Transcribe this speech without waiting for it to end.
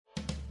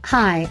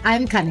Hi,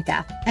 I'm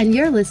Kanika, and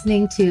you're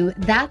listening to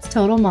That's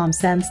Total Mom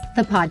Sense,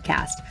 the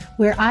podcast,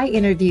 where I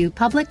interview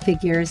public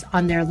figures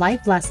on their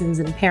life lessons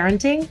in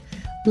parenting,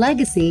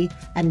 legacy,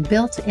 and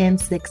built-in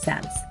sixth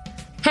sense.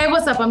 Hey,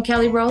 what's up? I'm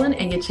Kelly Rowland,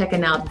 and you're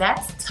checking out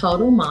That's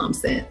Total Mom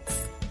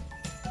Sense.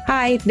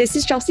 Hi, this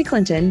is Chelsea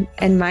Clinton,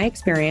 and my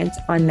experience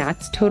on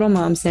That's Total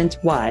Mom Sense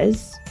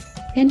was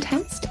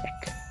fantastic.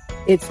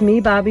 It's me,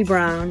 Bobby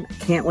Brown.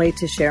 Can't wait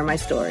to share my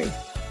story.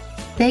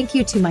 Thank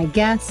you to my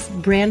guests,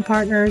 brand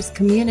partners,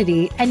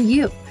 community, and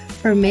you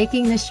for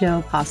making this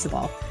show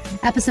possible.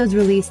 Episodes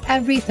released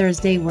every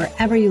Thursday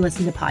wherever you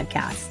listen to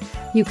podcasts.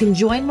 You can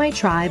join my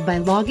tribe by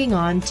logging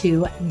on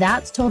to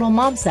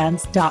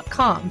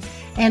thatstotalmomsense.com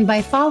and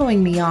by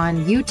following me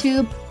on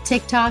YouTube,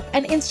 TikTok,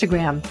 and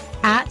Instagram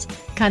at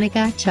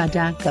Kanika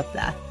Chadda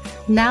Gupta.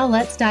 Now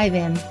let's dive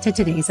into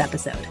today's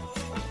episode.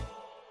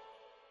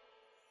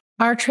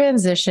 Our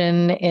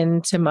transition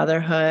into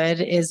motherhood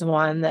is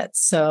one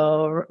that's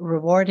so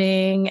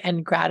rewarding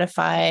and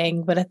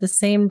gratifying, but at the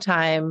same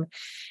time,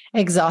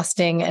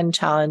 exhausting and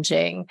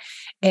challenging.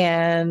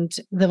 And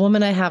the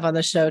woman I have on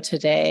the show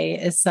today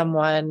is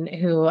someone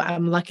who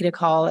I'm lucky to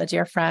call a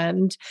dear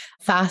friend,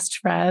 fast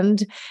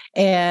friend.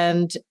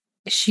 And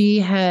she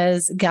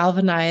has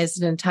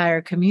galvanized an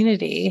entire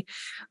community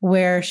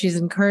where she's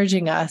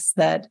encouraging us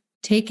that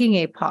taking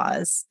a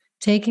pause,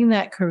 taking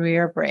that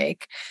career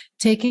break,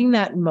 taking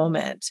that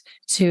moment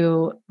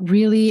to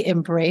really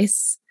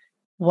embrace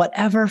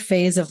whatever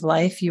phase of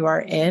life you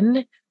are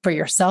in for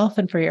yourself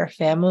and for your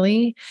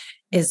family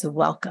is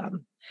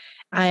welcome.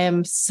 I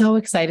am so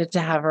excited to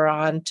have her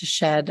on to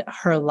shed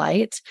her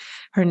light.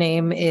 Her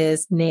name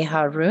is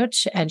Neha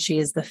Ruch, and she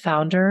is the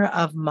founder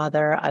of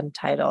Mother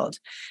Untitled.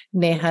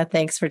 Neha,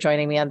 thanks for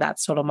joining me on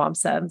That's Total Mom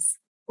Sense.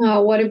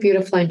 Oh, what a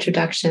beautiful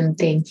introduction.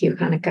 Thank you,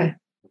 Kanika.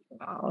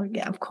 Oh,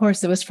 yeah, of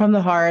course. It was from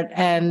the heart.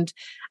 And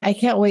I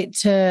can't wait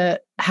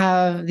to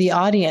have the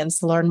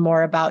audience learn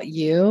more about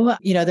you.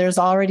 You know, there's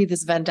already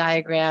this Venn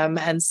diagram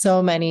and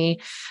so many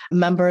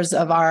members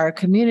of our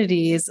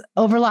communities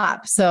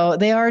overlap. So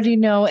they already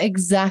know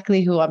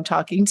exactly who I'm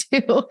talking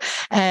to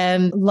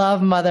and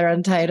love Mother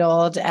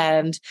Untitled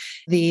and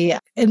the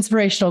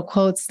inspirational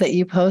quotes that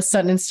you post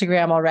on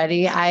Instagram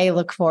already. I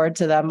look forward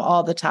to them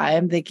all the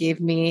time. They gave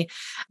me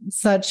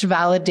such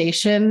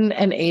validation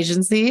and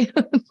agency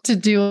to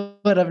do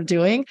what I'm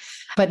doing.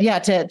 But yeah,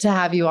 to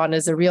have you on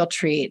is a real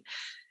treat.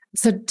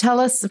 So tell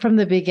us from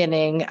the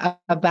beginning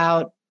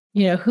about,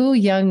 who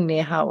young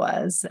Neha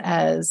was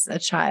as a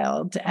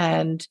child.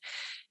 And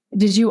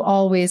did you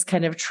always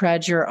kind of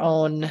tread your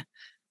own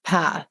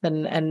path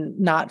and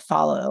not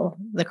follow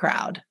the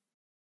crowd?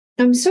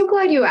 I'm so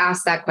glad you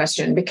asked that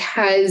question,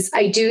 because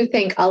I do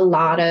think a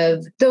lot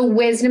of the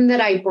wisdom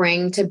that I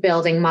bring to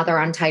building Mother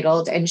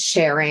Untitled and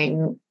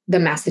sharing the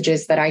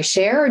messages that I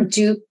share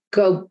do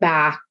go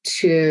back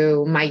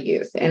to my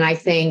youth. And I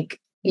think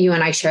you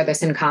and I share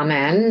this in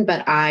common,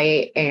 but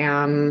I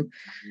am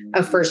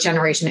a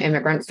first-generation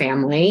immigrant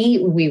family.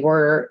 We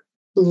were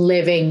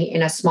living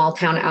in a small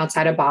town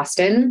outside of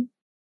Boston.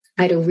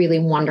 I had a really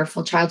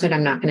wonderful childhood.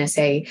 I'm not going to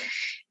say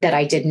that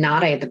I did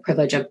not. I had the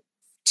privilege of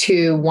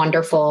two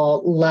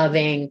wonderful,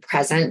 loving,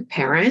 present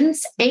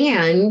parents.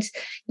 And,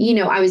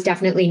 I was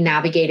definitely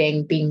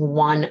navigating being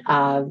one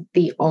of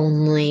the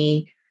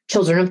only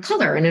children of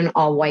color in an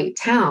all-white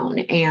town.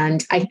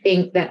 And I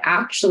think that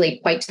actually,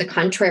 quite to the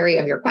contrary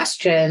of your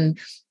question,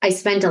 I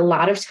spent a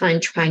lot of time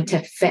trying to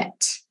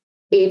fit.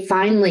 It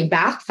finally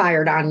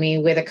backfired on me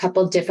with a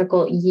couple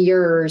difficult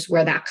years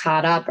where that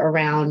caught up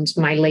around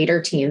my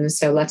later teens.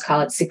 So let's call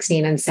it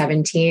 16 and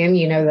 17,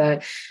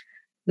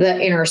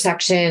 the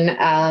intersection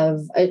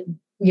of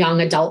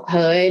young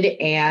adulthood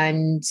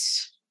and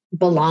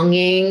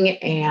belonging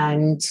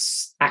and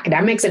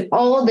academics and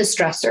all the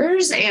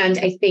stressors. And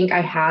I think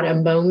I had a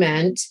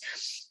moment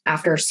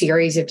after a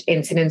series of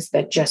incidents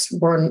that just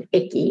weren't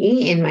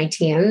icky in my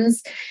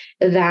teens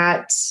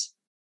that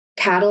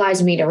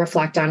catalyzed me to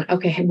reflect on,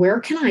 okay,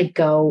 where can I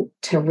go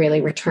to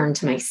really return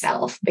to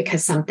myself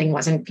because something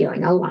wasn't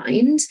feeling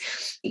aligned.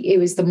 It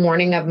was the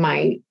morning of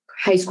my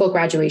high school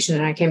graduation,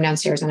 and I came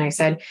downstairs and I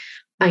said,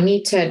 I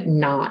need to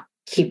not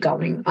keep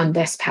going on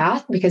this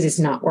path because it's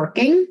not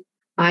working.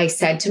 I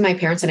said to my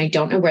parents, and I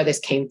don't know where this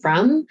came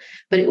from,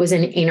 but it was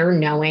an inner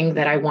knowing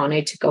that I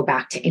wanted to go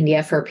back to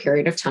India for a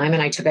period of time.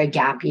 And I took a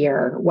gap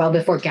year well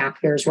before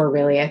gap years were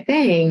really a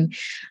thing.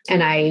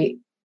 And I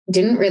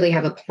didn't really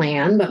have a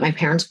plan, but my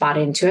parents bought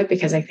into it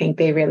because I think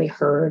they really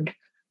heard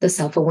the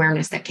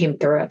self-awareness that came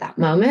through at that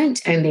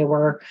moment. And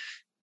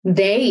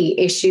they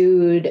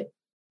issued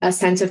a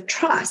sense of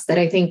trust that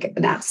I think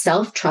that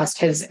self-trust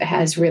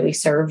has really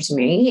served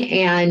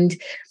me. And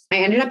I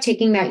ended up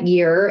taking that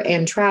year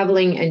and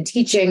traveling and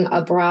teaching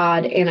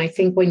abroad. And I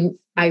think when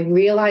I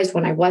realized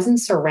when I wasn't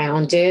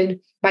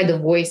surrounded by the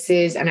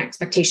voices and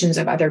expectations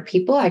of other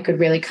people, I could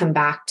really come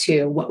back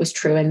to what was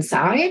true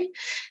inside.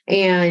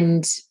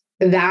 And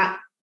that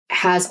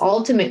has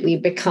ultimately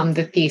become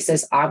the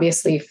thesis,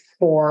 obviously,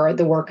 for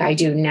the work I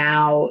do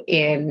now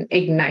in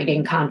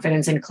igniting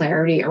confidence and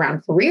clarity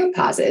around career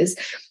pauses,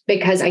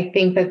 because I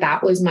think that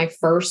that was my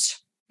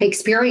first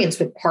experience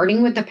with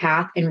parting with the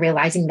path and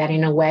realizing that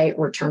in a way it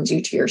returns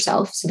you to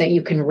yourself so that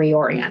you can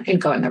reorient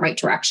and go in the right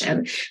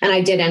direction. And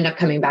I did end up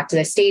coming back to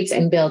the States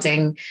and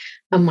building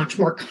a much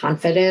more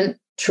confident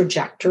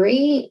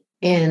trajectory.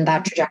 And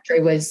that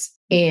trajectory was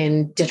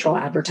in digital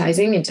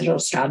advertising and digital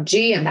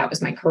strategy. And that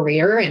was my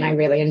career. And I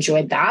really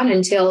enjoyed that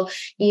until,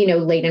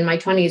 late in my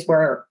 20s,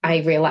 where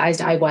I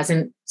realized I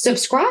wasn't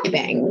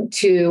subscribing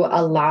to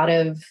a lot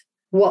of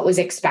what was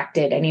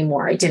expected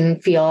anymore. It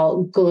didn't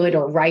feel good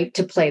or right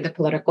to play the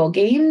political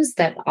games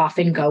that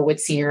often go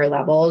with senior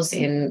levels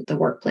in the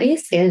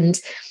workplace. And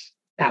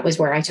that was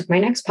where I took my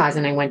next pause,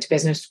 and I went to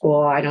business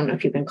school. I don't know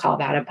if you can call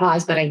that a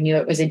pause, but I knew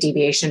it was a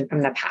deviation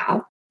from the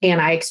path. And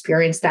I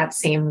experienced that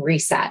same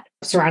reset,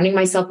 surrounding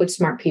myself with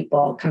smart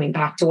people, coming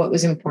back to what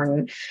was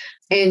important.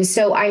 And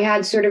so I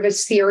had sort of a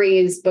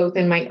series, both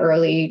in my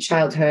early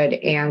childhood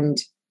and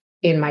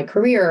in my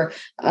career,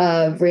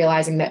 of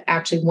realizing that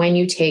actually when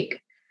you take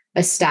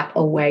a step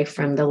away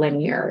from the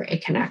linear,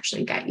 it can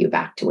actually get you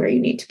back to where you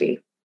need to be.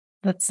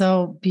 That's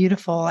so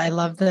beautiful. I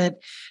love that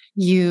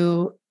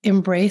you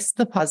embraced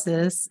the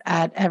pauses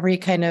at every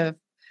kind of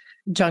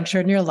juncture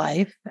in your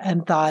life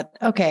and thought,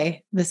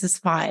 okay, this is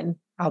fine.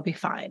 I'll be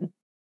fine.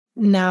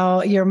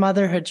 Now, your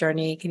motherhood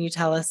journey, can you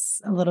tell us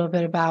a little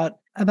bit about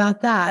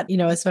that,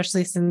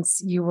 especially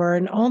since you were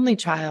an only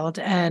child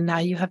and now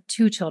you have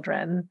two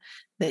children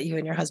that you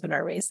and your husband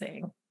are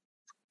raising?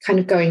 Kind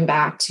of going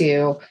back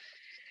to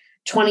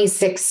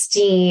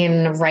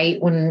 2016,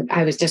 right when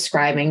I was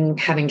describing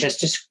having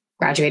just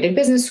graduated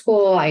business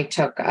school, I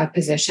took a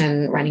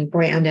position running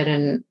brand at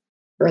an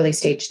early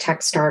stage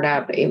tech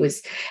startup.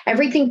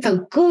 Everything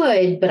felt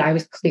good, but I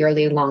was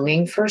clearly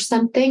longing for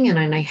something. And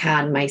then I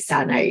had my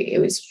son. It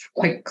was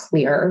quite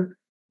clear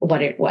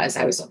what it was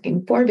I was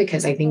looking for,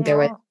 because I think there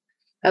was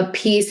a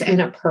peace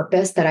and a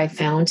purpose that I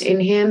found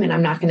in him. And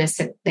I'm not going to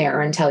sit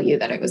there and tell you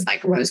that it was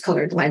like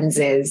rose-colored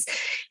lenses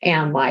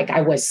and like I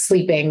was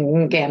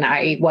sleeping and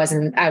I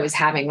was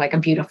having like a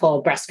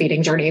beautiful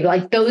breastfeeding journey.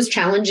 Like those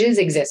challenges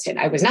existed.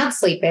 I was not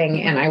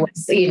sleeping, and I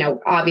was,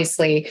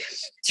 obviously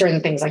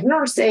certain things like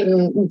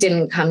nursing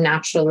didn't come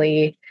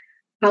naturally.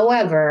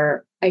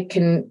 However, I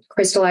can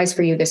crystallize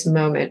for you this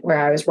moment where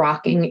I was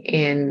rocking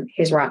in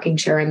his rocking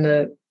chair in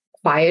the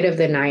quiet of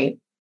the night.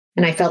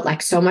 And I felt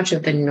like so much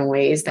of the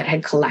noise that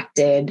had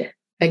collected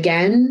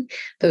again,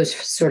 those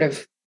sort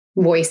of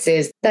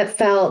voices that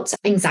felt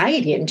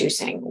anxiety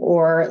inducing,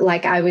 or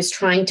like I was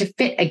trying to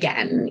fit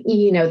again,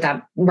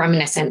 that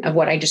reminiscent of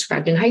what I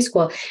described in high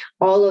school,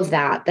 all of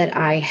that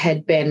I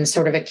had been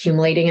sort of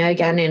accumulating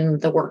again in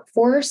the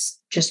workforce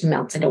just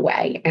melted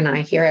away. And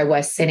I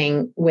was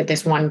sitting with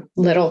this one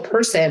little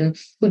person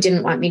who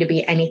didn't want me to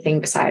be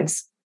anything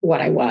besides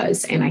what I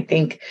was. And I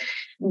think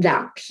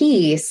that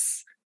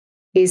piece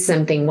is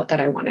something that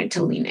I wanted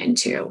to lean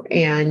into.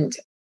 And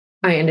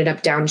I ended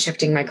up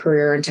downshifting my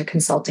career into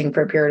consulting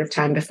for a period of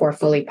time before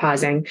fully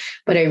pausing.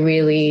 But I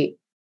really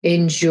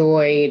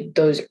enjoyed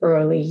those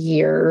early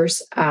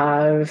years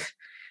of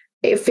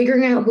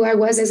figuring out who I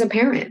was as a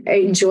parent. I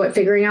enjoyed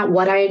figuring out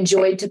what I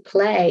enjoyed to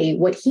play,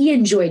 what he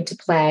enjoyed to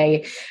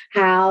play,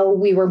 how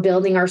we were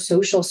building our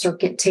social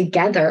circuit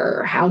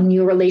together, how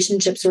new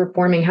relationships were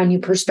forming, how new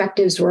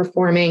perspectives were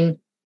forming.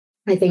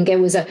 I think it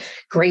was a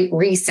great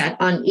reset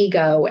on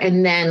ego.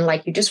 And then,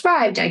 like you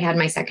described, I had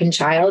my second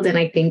child. And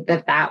I think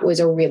that was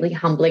a really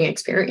humbling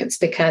experience,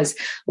 because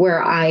where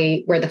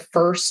the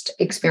first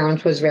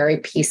experience was very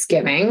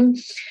peace-giving,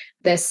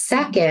 the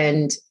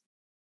second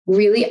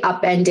really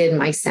upended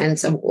my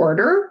sense of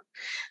order.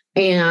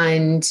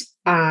 And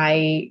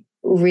I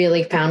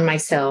really found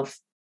myself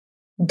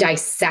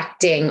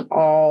dissecting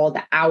all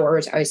the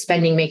hours I was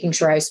spending, making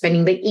sure I was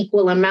spending the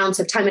equal amounts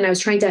of time. And I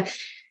was trying to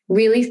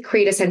really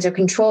create a sense of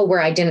control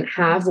where I didn't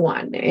have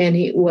one. And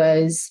it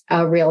was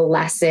a real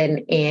lesson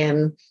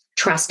in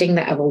trusting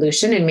the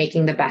evolution and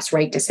making the best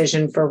right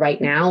decision for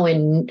right now,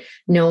 and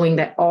knowing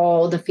that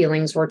all the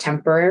feelings were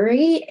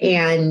temporary.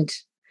 And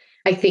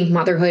I think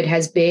motherhood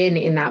has been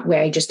in that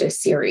way just a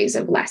series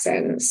of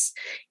lessons,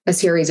 a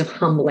series of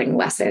humbling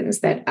lessons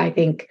that I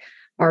think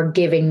are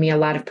giving me a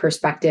lot of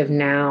perspective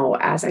now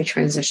as I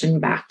transition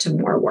back to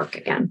more work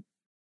again.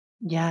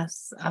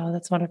 Yes. Oh,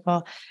 that's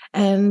wonderful.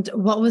 And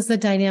what was the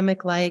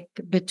dynamic like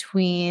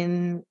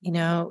between,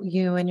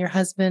 you and your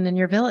husband and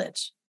your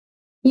village?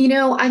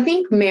 I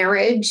think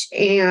marriage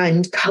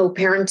and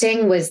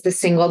co-parenting was the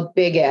single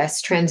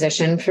biggest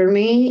transition for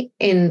me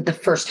in the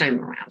first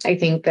time around. I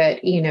think that,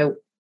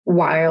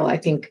 while I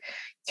think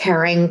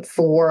caring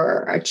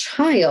for a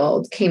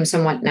child came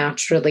somewhat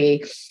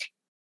naturally,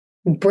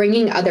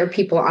 bringing other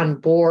people on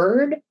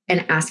board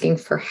and asking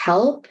for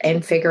help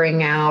and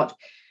figuring out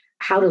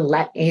how to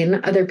let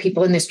in other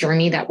people in this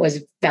journey that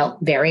felt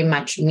very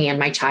much me and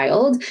my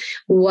child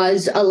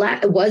was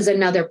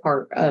another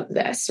part of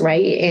this,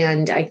 right?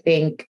 And I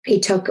think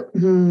it took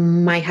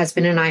my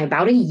husband and I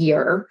about a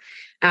year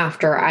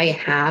after I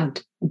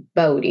had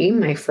Bodhi,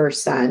 my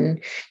first son,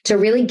 to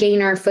really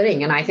gain our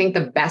footing. And I think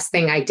the best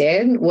thing I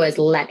did was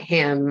let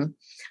him.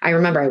 I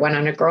remember I went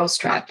on a girls'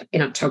 trip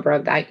in October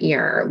of that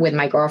year with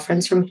my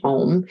girlfriends from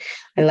home.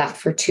 I left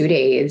for 2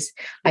 days.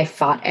 I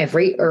fought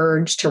every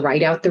urge to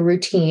write out the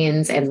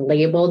routines and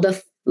label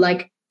the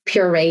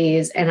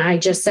purees. And I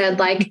just said,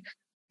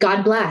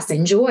 God bless,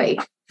 enjoy.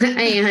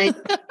 And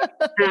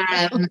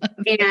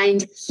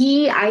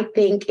I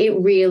think it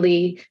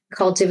really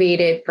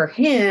cultivated for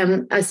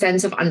him a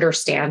sense of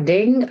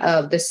understanding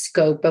of the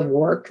scope of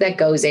work that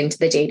goes into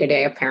the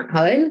day-to-day of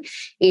parenthood.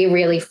 It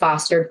really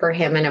fostered for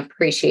him an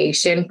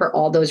appreciation for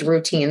all those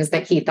routines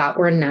that he thought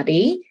were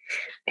nutty.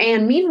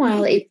 And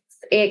meanwhile,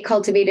 it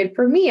cultivated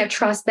for me a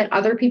trust that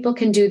other people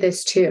can do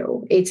this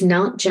too. It's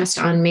not just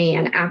on me.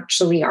 And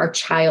actually, our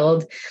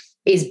child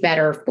is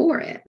better for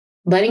it.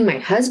 Letting my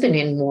husband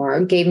in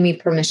more gave me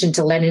permission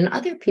to let in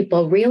other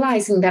people,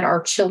 realizing that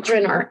our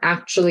children are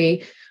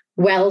actually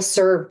well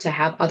served to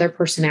have other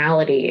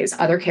personalities,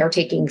 other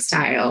caretaking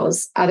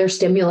styles, other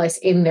stimulus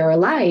in their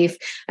life.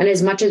 And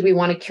as much as we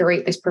want to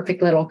curate this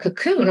perfect little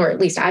cocoon, or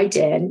at least I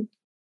did,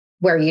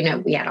 where,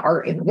 we had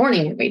art in the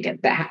morning and we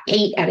did the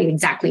 8 at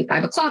exactly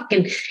 5:00.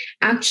 And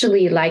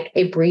actually,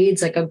 it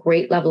breeds a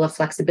great level of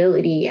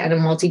flexibility and a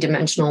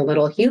multidimensional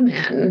little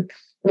human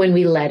when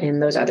we let in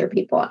those other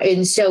people.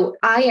 And so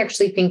I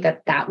actually think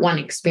that one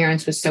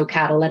experience was so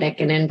catalytic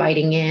in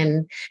inviting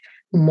in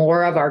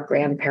more of our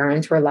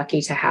grandparents. We're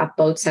lucky to have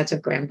both sets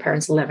of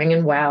grandparents living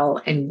and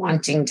well and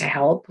wanting to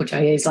help, which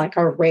is a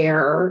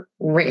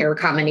rare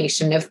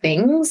combination of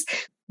things.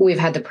 We've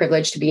had the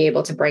privilege to be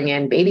able to bring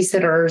in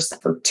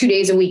babysitters for 2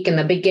 days a week in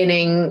the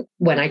beginning.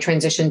 When I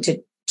transitioned to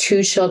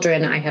 2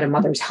 children, I had a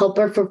mother's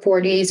helper for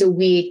 4 days a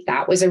week.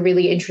 That was a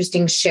really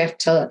interesting shift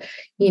to,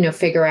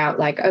 figure out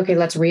okay,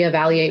 let's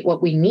reevaluate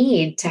what we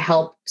need to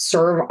help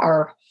serve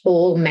our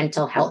whole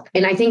mental health.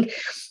 And I think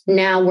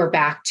now we're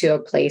back to a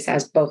place,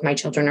 as both my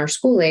children are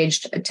school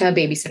aged, to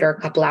babysitter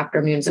a couple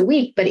afternoons a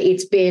week. But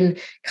it's been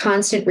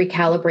constant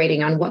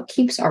recalibrating on what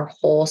keeps our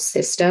whole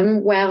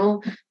system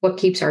well, what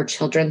keeps our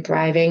children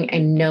thriving,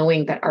 and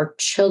knowing that our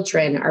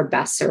children are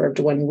best served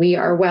when we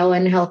are well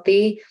and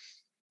healthy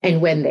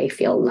and when they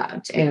feel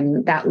loved.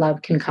 And that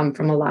love can come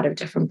from a lot of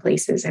different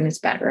places, and it's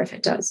better if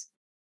it does.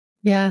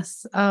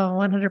 Yes. Oh,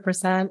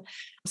 100%.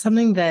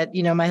 Something that,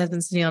 my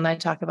husband Sunil and I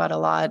talk about a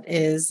lot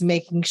is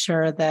making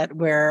sure that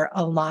we're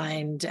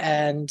aligned,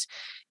 and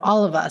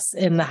all of us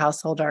in the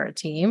household are a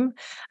team.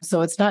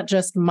 So it's not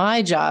just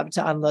my job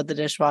to unload the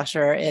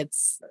dishwasher.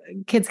 It's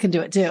kids can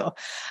do it too.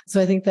 So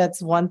I think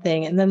that's one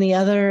thing. And then the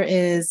other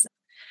is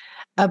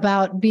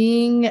about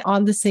being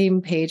on the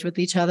same page with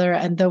each other.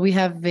 And though we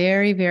have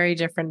very, very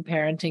different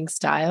parenting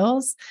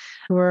styles,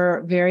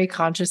 we're very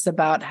conscious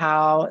about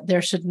how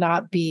there should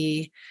not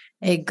be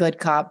a good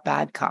cop,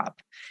 bad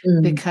cop,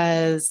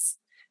 because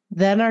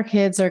then our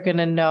kids are going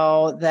to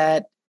know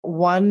that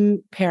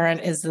one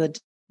parent is the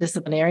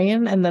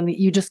disciplinarian, and then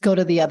you just go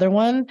to the other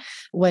one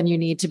when you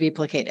need to be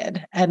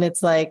placated. And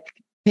it's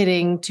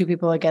pitting 2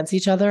 people against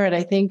each other. And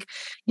I think,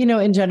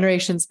 in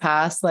generations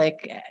past,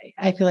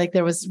 I feel like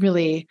there was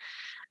really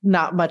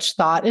not much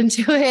thought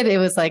into it. It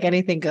was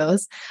anything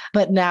goes.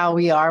 But now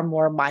we are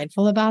more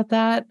mindful about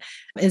that.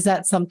 Is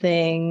that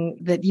something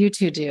that you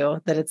two do?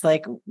 That it's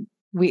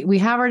we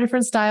have our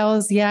different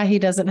styles. Yeah, he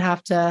doesn't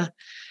have to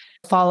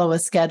follow a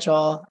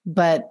schedule,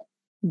 but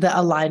the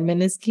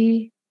alignment is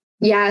key.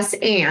 Yes.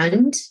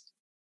 And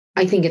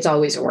I think it's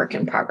always a work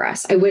in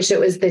progress. I wish it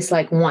was this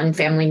one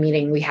family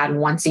meeting we had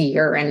once a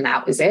year and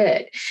that was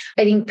it.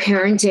 I think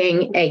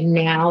parenting a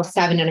now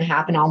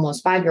 7.5 and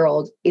almost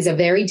 5-year-old is a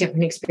very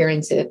different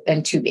experience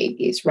than 2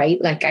 babies, right?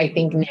 I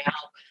think now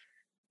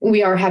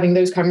we are having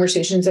those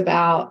conversations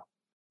about,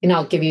 and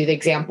I'll give you the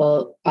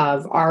example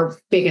of our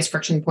biggest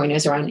friction point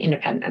is around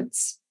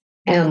independence.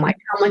 And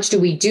how much do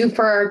we do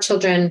for our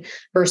children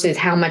versus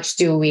how much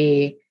do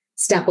we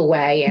step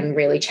away and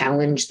really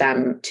challenge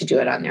them to do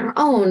it on their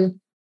own?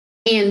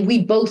 And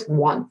we both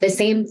want the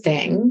same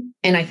thing.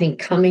 And I think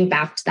coming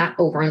back to that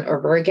over and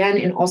over again,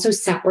 and also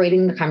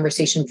separating the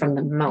conversation from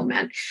the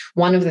moment.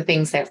 One of the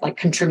things that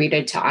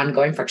contributed to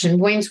ongoing friction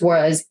points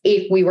was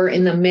if we were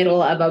in the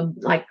middle of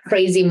a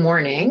crazy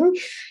morning,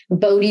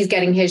 Bodhi's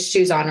getting his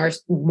shoes on or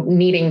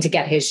needing to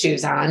get his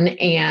shoes on,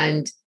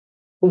 and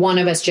one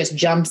of us just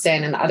jumps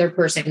in and the other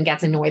person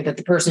gets annoyed that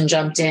the person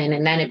jumped in.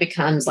 And then it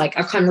becomes a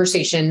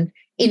conversation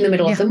in the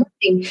middle of the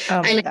morning.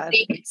 And I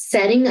think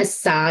setting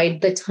aside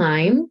the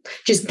time,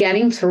 just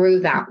getting through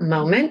that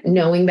moment,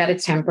 knowing that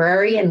it's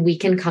temporary and we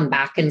can come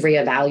back and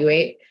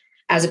reevaluate,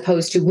 as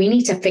opposed to we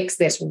need to fix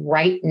this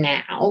right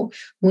now.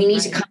 We need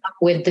to come up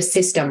with the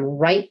system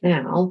right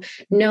now,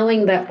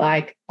 knowing that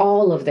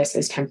all of this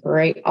is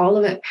temporary, all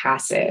of it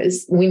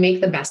passes. We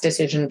make the best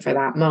decision for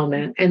that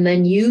moment and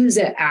then use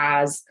it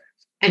as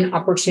an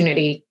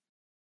opportunity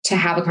to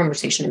have a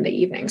conversation in the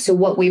evening. So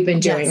what we've been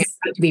doing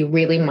to be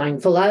really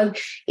mindful of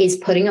is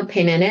putting a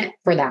pin in it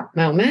for that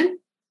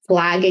moment,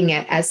 flagging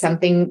it as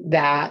something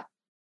that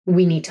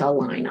we need to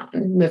align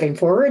on moving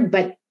forward.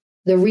 But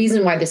the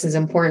reason why this is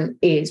important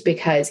is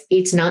because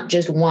it's not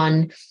just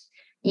one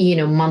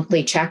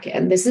monthly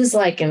check-in. This is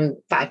like in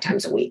 5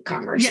 times a week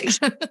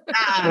conversation.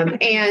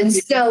 And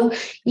so,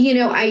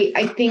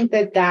 I think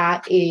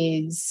that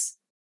is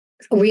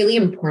really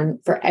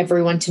important for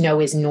everyone to know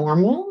is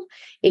normal.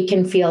 It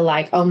can feel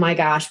like, oh my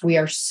gosh, we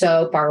are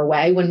so far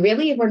away, when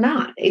really we're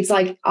not. It's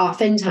like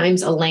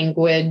oftentimes a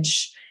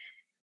language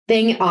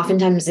thing.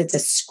 Oftentimes it's a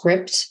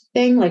script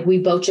thing. Like we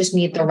both just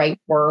need the right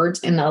words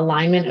and the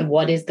alignment of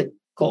what is the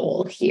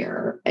goal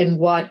here and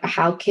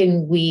how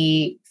can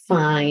we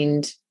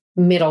find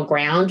middle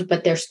ground.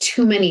 But there's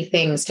too many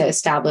things to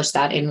establish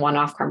that in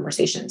one-off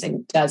conversations.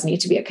 It does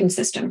need to be a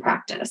consistent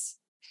practice.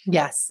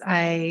 Yes,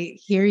 I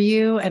hear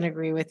you and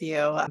agree with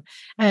you.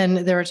 And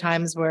there were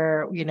times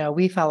where,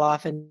 we fell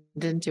off and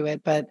didn't do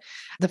it. But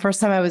the first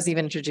time I was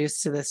even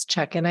introduced to this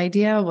check-in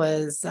idea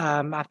was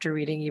after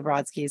reading Eve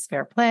Brodsky's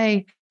Fair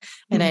Play.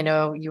 And I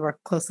know you work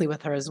closely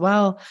with her as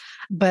well.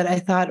 But I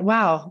thought,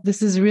 wow,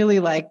 this is really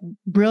like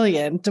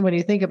brilliant when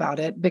you think about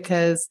it,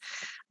 because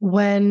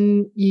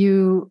when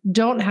you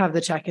don't have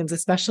the check-ins,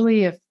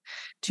 especially if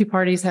two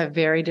parties have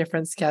very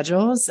different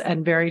schedules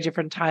and very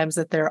different times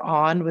that they're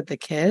on with the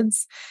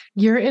kids,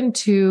 you're in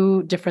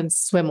two different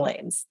swim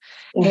lanes.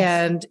 Yes.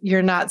 And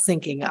you're not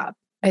syncing up.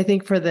 I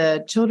think for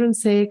the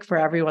children's sake, for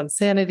everyone's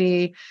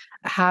sanity,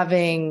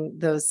 having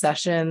those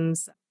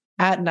sessions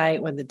at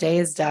night when the day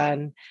is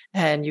done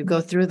and you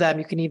go through them,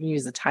 you can even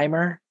use a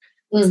timer.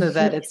 So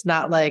that it's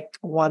not like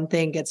one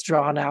thing gets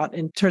drawn out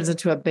and turns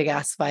into a big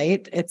ass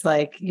fight. It's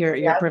like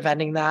you're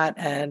preventing that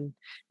and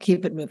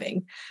keep it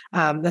moving.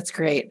 That's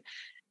great.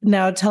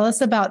 Now tell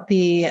us about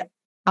the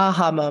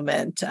aha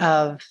moment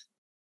of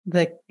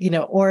the,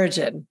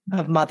 origin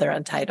of Mother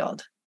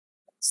Untitled.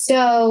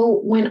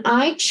 So when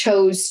I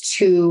chose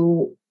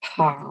to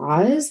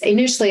pause,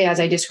 initially,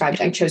 as I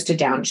described, I chose to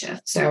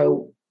downshift.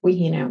 So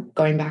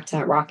going back to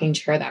that rocking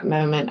chair, that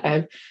moment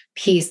of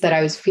peace that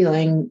I was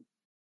feeling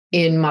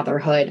in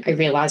motherhood, I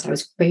realized I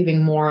was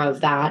craving more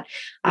of that.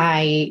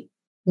 I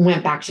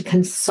went back to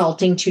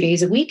consulting 2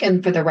 days a week.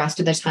 And for the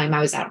rest of the time, I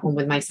was at home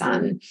with my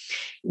son.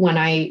 When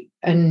I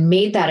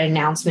made that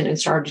announcement and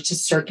started to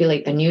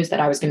circulate the news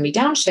that I was going to be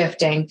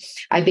downshifting,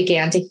 I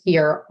began to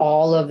hear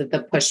all of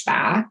the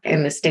pushback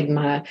and the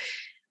stigma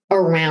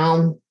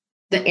around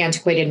the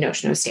antiquated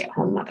notion of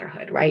stay-at-home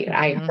motherhood, right?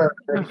 I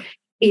heard,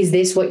 is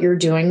this what you're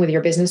doing with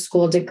your business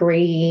school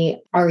degree?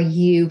 Are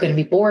you going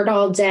to be bored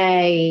all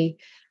day?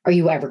 Are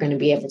you ever going to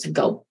be able to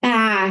go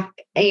back?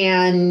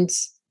 And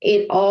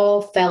it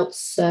all felt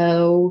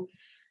so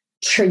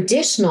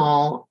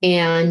traditional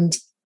and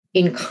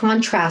in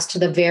contrast to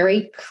the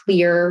very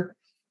clear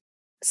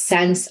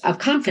sense of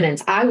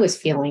confidence I was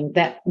feeling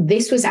that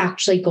this was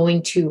actually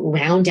going to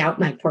round out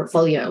my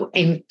portfolio.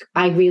 And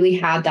I really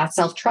had that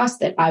self-trust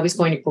that I was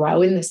going to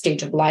grow in this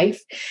stage of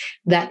life,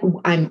 that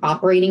I'm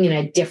operating in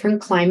a different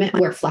climate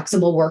where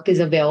flexible work is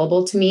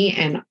available to me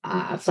and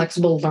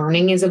flexible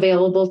learning is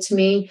available to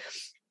me.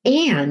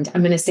 And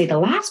I'm going to say the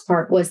last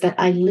part was that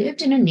I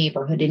lived in a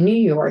neighborhood in New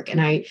York, and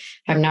I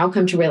have now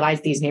come to realize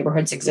these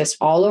neighborhoods exist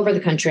all over the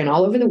country and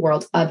all over the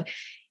world, of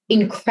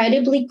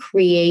incredibly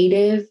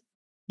creative,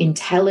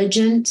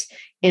 intelligent,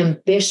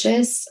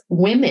 ambitious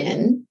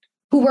women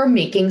who were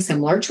making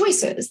similar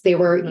choices. They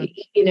were,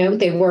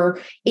 they were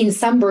in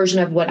some version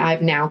of what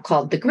I've now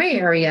called the gray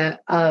area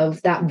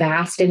of that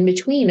vast in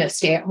between of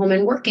stay-at-home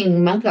and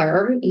working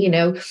mother,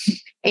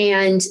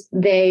 and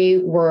they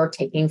were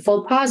taking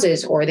full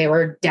pauses, or they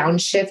were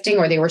downshifting,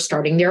 or they were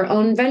starting their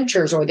own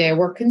ventures, or they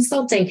were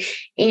consulting.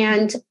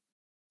 And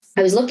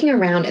I was looking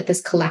around at this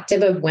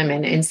collective of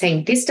women and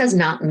saying, this does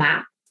not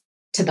map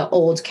to the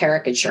old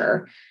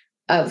caricature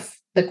of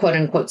the quote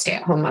unquote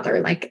stay-at-home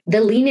mother. Like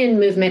the lean in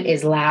movement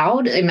is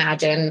loud.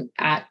 Imagine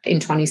in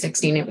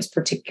 2016, it was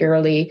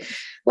particularly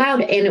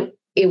loud, and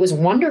it was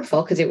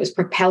wonderful because it was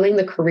propelling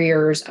the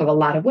careers of a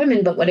lot of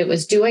women. But what it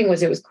was doing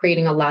was it was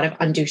creating a lot of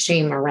undue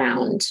shame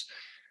around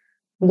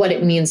what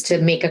it means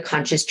to make a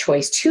conscious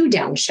choice to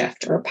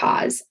downshift or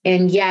pause.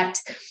 And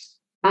yet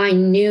I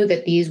knew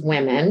that these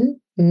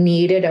women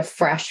needed a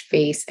fresh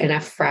face and a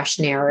fresh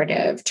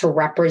narrative to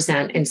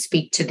represent and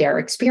speak to their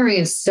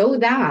experience, so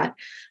that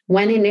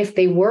when and if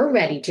they were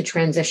ready to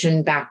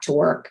transition back to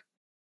work,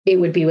 it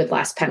would be with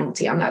less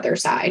penalty on the other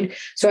side.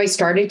 So I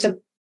started to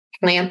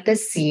plant the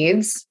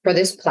seeds for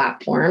this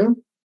platform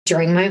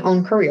during my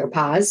own career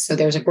pause. So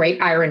there's a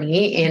great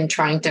irony in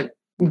trying to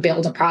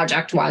build a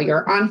project while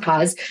you're on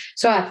pause.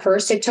 So at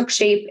first it took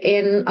shape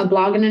in a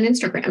blog and an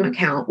Instagram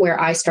account where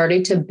I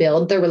started to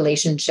build the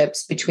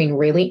relationships between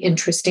really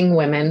interesting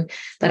women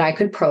that I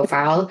could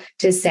profile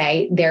to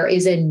say, there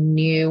is a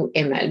new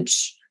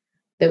image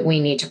that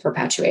we need to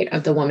perpetuate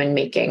of the woman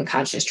making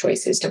conscious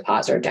choices to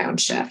pause or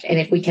downshift. And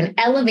if we can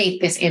elevate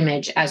this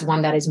image as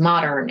one that is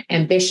modern,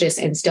 ambitious,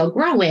 and still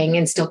growing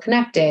and still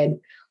connected,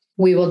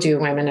 we will do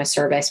women a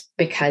service,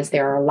 because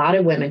there are a lot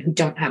of women who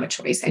don't have a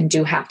choice and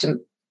do have to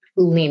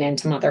lean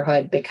into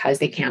motherhood because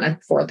they can't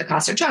afford the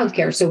cost of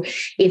childcare. So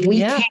if we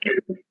can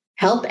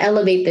help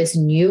elevate this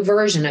new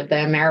version of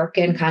the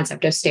American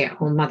concept of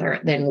stay-at-home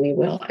mother, then we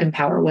will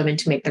empower women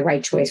to make the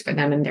right choice for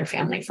them and their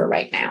family for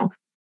right now.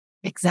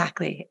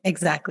 Exactly.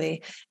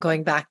 Exactly.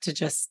 Going back to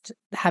just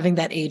having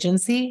that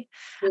agency,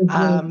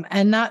 Mhm.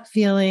 and not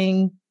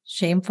feeling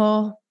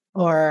shameful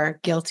or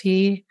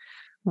guilty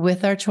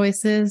with our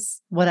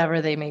choices,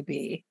 whatever they may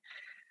be.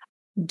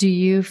 Do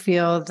you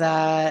feel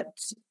that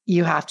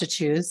you have to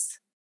choose?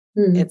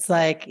 Mhm. It's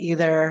like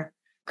either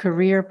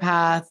career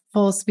path,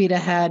 full speed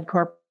ahead,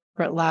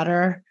 corporate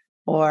ladder,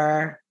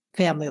 or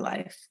family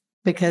life.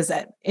 Because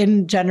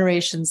in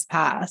generations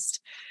past,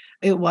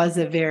 it was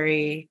a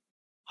very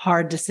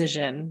hard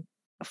decision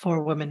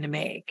for women to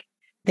make.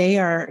 They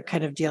are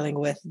kind of dealing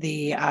with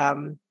the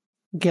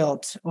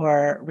guilt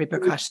or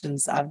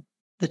repercussions of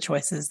the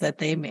choices that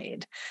they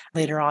made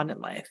later on in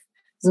life.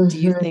 So do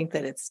you Mhm. think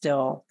that it's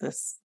still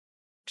this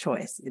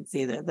choice? It's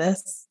either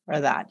this or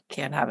that. You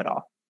can't have it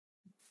all.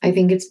 I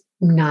think it's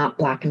not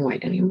black and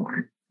white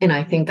anymore. And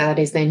I think that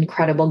is the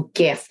incredible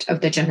gift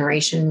of the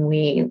generation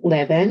we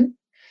live in.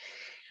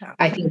 Yeah.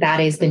 I think that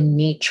is the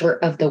nature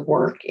of the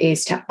work,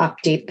 is to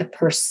update the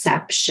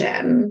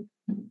perception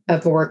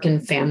of work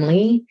and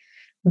family,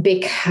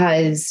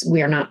 because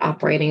we are not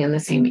operating in the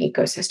same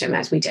ecosystem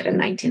as we did in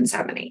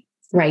 1970,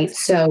 right?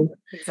 So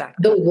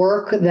Exactly. the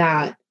work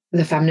that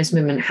the feminist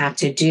movement had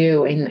to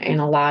do,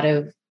 and a lot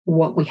of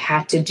what we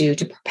had to do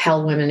to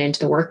propel women into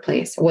the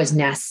workplace, was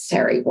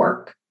necessary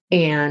work.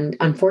 And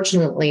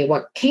unfortunately,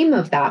 what came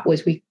of that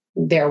was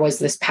there was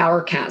this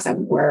power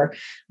chasm where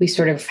we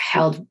sort of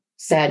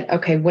said,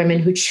 okay, women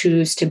who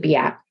choose to be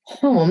at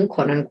home,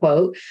 quote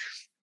unquote,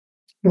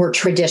 were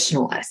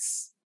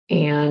traditionalists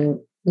and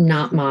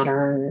not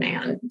modern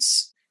and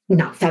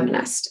not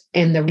feminist.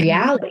 And the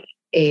reality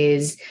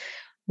is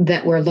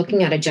that we're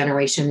looking at a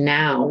generation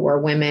now where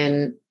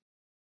women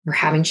are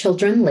having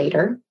children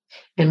later.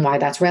 And why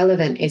that's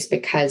relevant is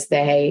because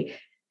they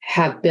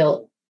have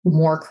built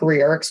more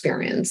career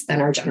experience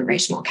than our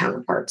generational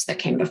counterparts that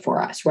came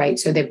before us, right?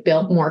 So they've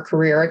built more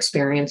career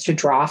experience to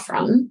draw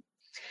from.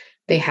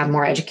 They have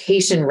more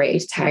education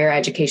rates, higher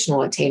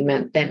educational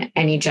attainment than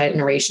any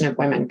generation of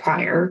women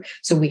prior.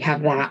 So we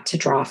have that to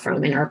draw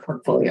from in our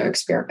portfolio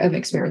of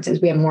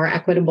experiences. We have more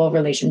equitable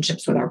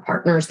relationships with our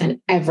partners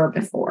than ever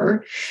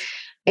before.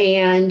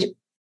 And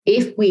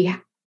if we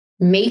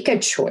make a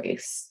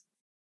choice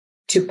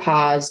to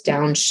pause,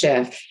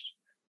 downshift,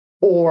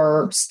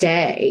 or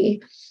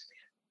stay,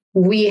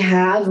 we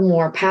have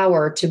more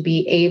power to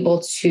be able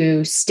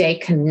to stay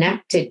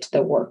connected to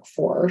the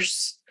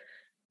workforce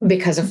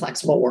because of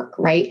flexible work,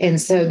 right? And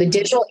so the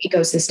digital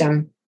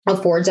ecosystem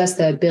affords us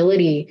the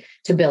ability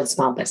to build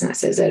small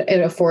businesses. It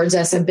affords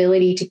us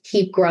ability to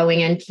keep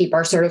growing and keep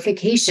our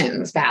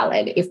certifications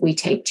valid if we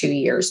take 2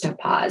 years to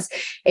pause.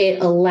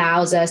 It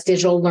allows us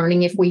digital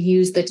learning if we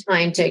use the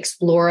time to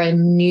explore a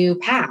new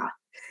path.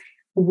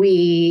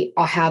 We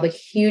have a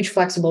huge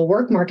flexible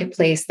work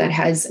marketplace that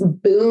has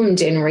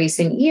boomed in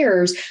recent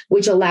years,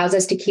 which allows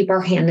us to keep our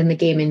hand in the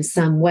game in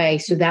some way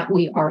so that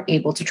we are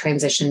able to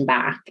transition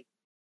back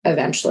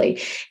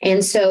eventually.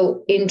 And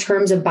so in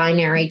terms of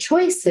binary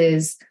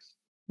choices,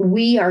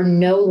 we are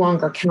no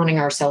longer counting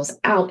ourselves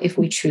out if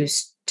we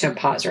choose to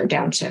pause or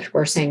downshift.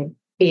 We're saying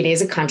it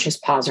is a conscious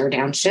pause or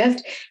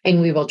downshift,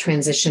 and we will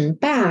transition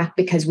back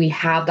because we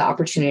have the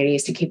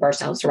opportunities to keep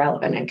ourselves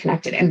relevant and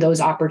connected. And those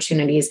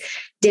opportunities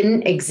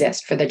didn't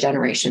exist for the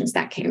generations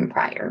that came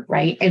prior,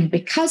 right? And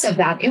because of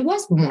that, it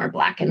was more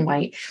black and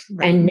white.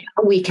 Right. And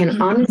now we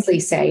can honestly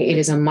say it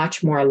is a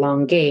much more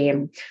long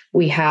game.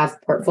 We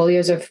have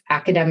portfolios of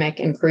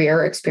academic and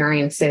career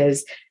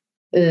experiences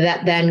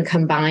that then,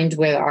 combined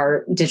with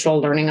our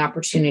digital learning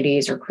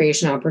opportunities or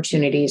creation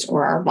opportunities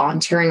or our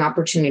volunteering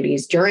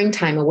opportunities during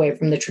time away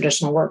from the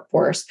traditional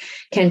workforce,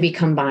 can be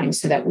combined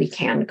so that we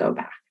can go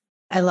back.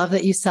 I love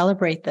that you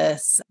celebrate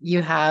this.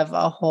 You have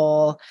a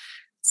whole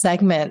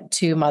segment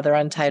to Mother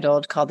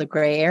Untitled called The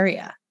Gray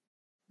Area.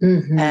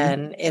 Mm-hmm.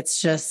 And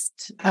it's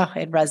just,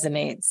 it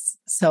resonates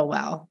so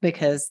well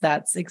because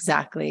that's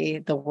exactly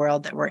the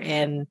world that we're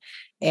in.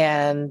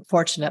 And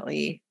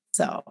fortunately,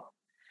 so.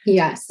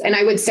 Yes. And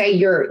I would say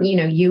you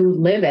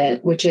live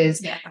it, which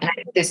is, and I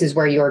think this is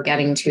where you're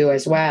getting to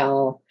as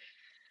well,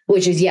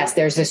 which is, yes,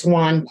 there's this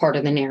one part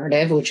of the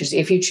narrative, which is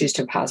if you choose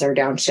to pause or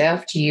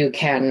downshift, you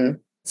can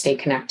stay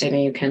connected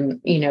and you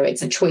can,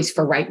 it's a choice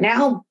for right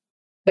now,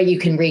 but you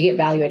can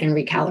reevaluate and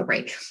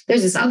recalibrate.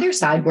 There's this other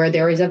side where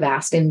there is a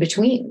vast in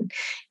between.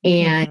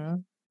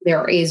 And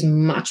there is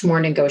much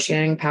more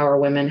negotiating power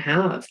women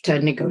have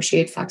to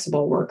negotiate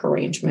flexible work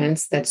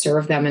arrangements that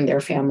serve them and their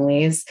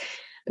families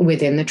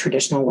within the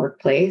traditional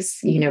workplace.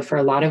 For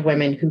a lot of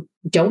women who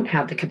don't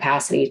have the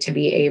capacity to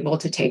be able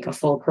to take a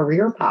full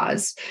career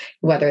pause,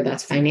 whether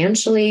that's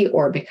financially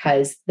or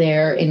because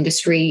their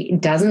industry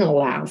doesn't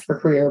allow for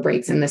career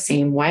breaks in the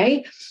same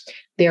way,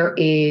 there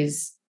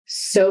is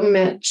so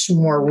much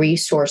more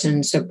resource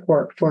and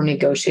support for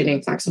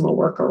negotiating flexible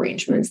work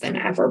arrangements than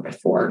ever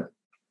before.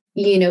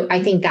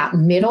 I think that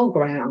middle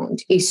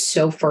ground is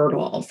so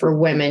fertile for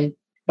women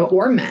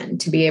or men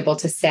to be able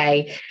to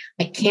say,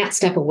 I can't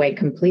step away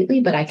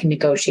completely, but I can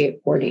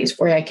negotiate 40s,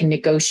 or I can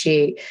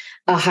negotiate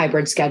a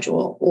hybrid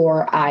schedule,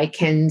 or I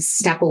can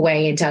step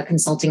away into a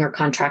consulting or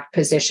contract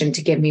position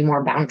to give me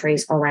more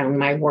boundaries around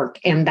my work.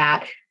 And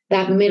that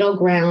middle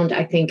ground,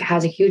 I think,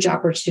 has a huge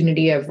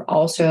opportunity of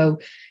also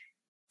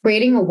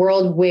creating a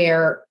world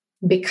where,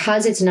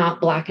 because it's not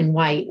black and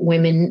white,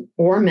 women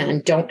or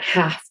men don't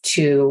have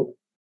to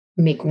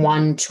make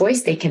one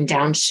choice. They can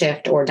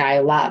downshift or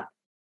dial up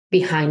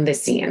behind the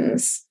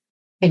scenes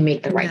and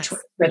make the right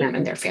choice for them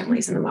and their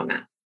families in the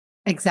moment.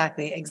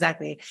 Exactly.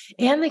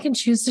 And they can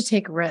choose to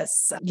take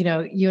risks.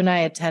 You and I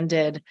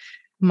attended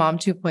Mom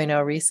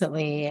 2.0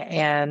 recently,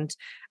 and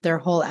their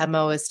whole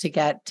MO is to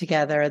get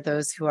together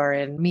those who are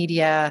in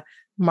media,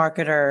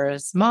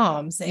 marketers,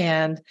 moms.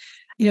 And,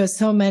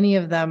 so many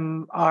of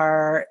them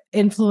are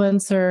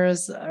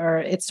influencers, or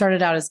it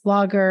started out as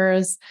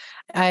bloggers.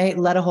 I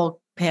led a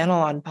whole panel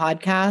on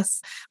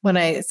podcasts. When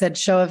I said,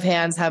 show of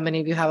hands, how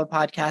many of you have a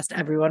podcast?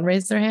 Everyone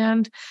raised their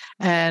hand.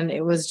 And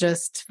it was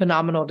just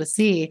phenomenal to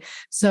see.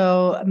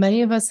 So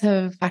many of us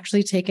have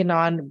actually taken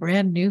on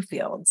brand new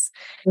fields,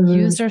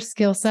 used our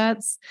skill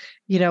sets,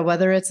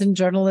 whether it's in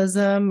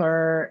journalism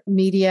or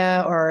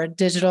media or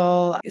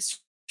digital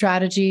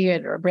strategy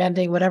or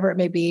branding, whatever it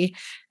may be,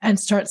 and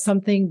start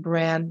something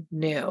brand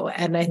new.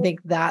 And I think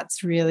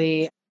that's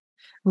really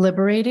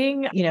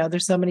liberating.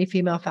 There's so many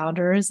female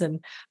founders and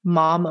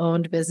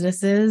mom-owned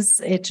businesses.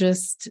 It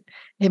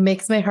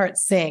makes my heart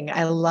sing.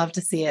 I love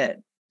to see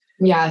it.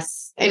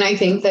 Yes. And I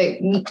think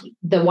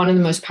that one of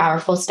the most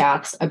powerful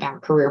stats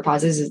about career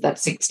pauses is that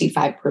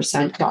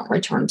 65% don't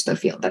return to the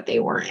field that they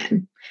were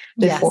in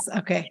before. Yes.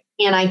 Okay.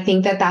 And I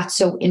think that that's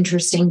so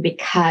interesting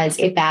because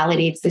it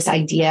validates this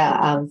idea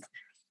of,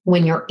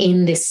 when you're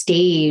in this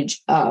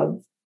stage of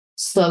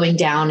slowing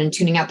down and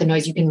tuning out the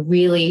noise, you can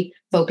really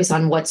focus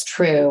on what's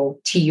true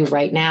to you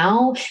right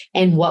now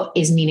and what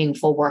is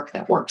meaningful work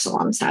that works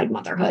alongside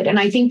motherhood. And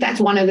I think that's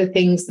one of the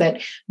things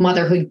that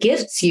motherhood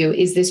gifts you,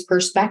 is this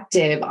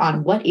perspective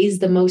on what is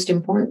the most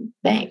important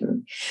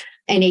thing.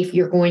 And if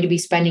you're going to be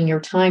spending your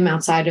time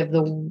outside of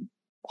the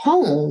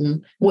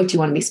home, what do you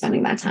want to be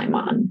spending that time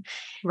on?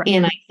 Right.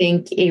 And I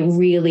think it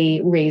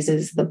really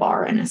raises the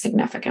bar in a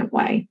significant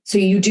way. So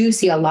you do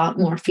see a lot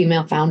more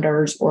female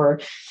founders or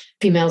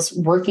females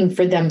working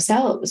for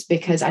themselves,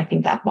 because I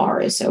think that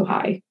bar is so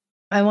high.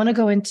 I want to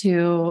go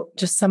into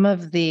just some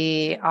of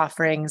the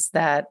offerings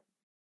that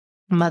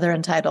Mother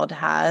Entitled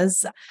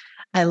has.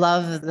 I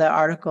love the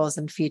articles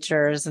and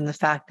features and the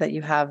fact that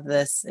you have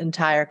this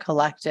entire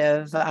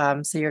collective.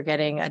 So you're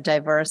getting a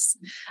diverse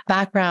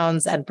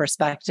backgrounds and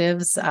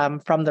perspectives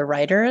from the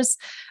writers.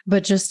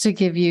 But just to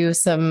give you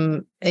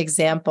some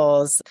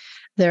examples,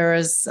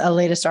 there's a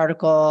latest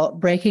article,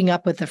 breaking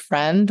up with a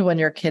friend when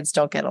your kids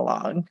don't get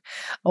along,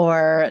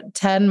 or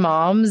 10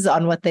 moms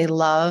on what they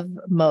love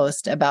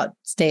most about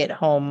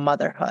stay-at-home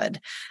motherhood.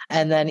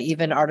 And then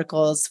even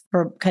articles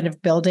for kind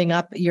of building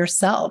up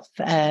yourself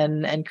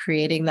and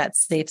creating that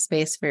safe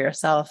space for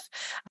yourself.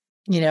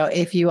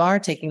 If you are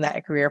taking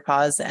that career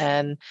pause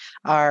and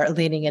are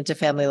leaning into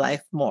family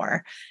life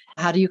more,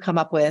 how do you come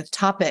up with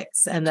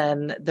topics and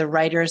then the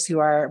writers who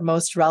are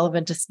most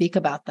relevant to speak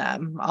about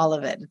them? All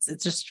of it.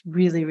 It's just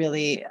really,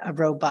 really a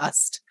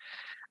robust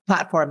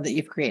platform that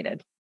you've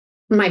created.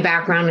 My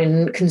background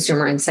in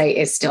consumer insight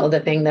is still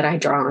the thing that I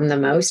draw on the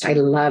most. I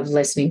love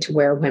listening to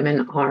where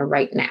women are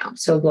right now.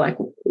 So I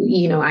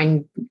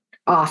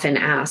often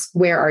ask,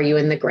 where are you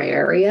in the gray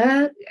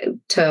area,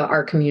 to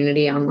our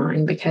community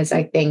online? Because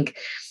I think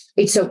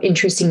it's so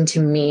interesting to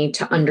me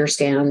to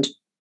understand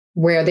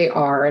where they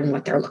are and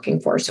what they're looking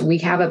for. So we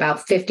have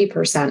about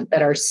 50%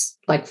 that are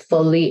like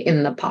fully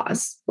in the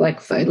pause,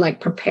 like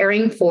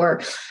preparing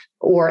for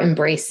or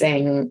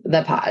embracing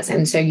the pause.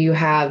 And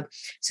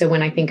so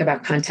when I think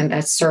about content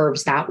that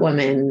serves that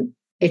woman,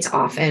 it's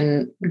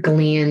often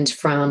gleaned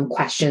from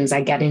questions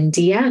I get in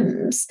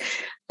DMs,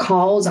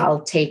 calls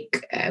I'll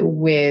take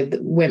with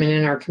women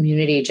in our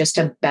community just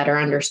to better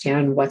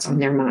understand what's on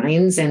their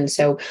minds. And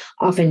so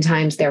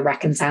oftentimes they're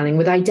reconciling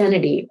with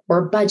identity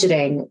or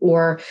budgeting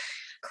or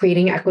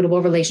creating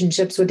equitable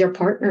relationships with their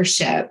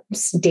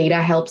partnerships.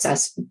 Data helps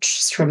us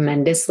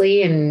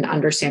tremendously in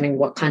understanding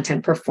what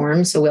content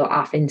performs. So we'll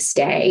often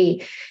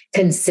stay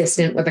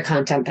consistent with the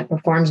content that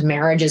performs.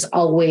 Marriage is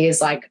always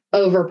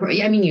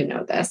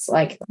this,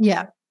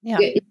 yeah.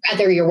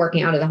 Whether you're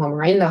working out of the home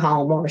or in the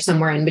home or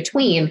somewhere in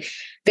between,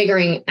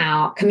 figuring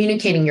out,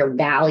 communicating your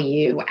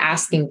value,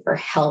 asking for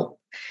help,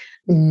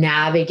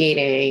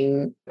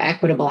 navigating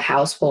equitable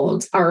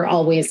households are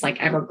always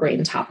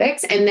evergreen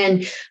topics. And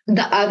then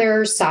the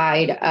other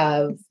side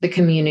of the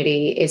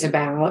community is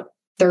about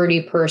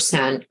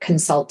 30%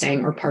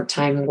 consulting or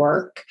part-time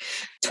work,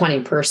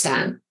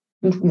 20%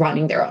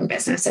 running their own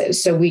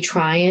businesses. So we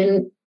try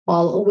and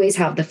always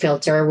have the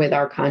filter with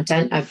our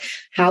content of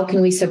how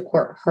can we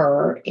support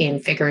her in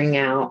figuring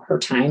out her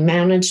time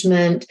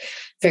management,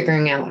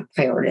 figuring out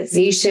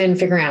prioritization,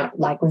 figuring out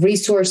like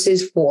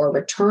resources for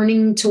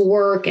returning to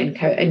work and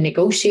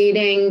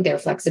negotiating their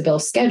flexible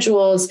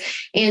schedules.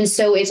 And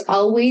so it's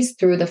always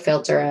through the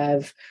filter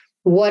of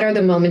what are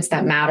the moments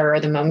that matter or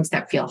the moments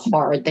that feel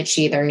hard that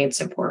she either needs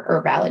support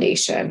or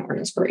validation or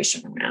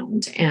inspiration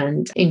around.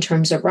 And in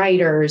terms of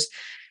writers,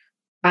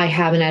 I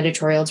have an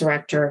editorial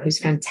director who's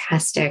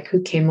fantastic,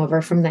 who came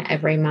over from the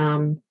Every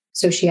Mom.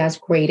 So she has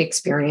great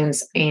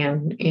experience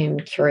in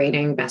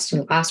curating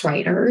best-in-class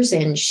writers,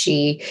 and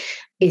she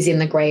is in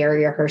the gray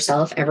area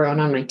herself.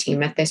 Everyone on my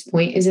team at this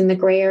point is in the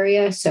gray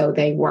area. So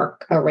they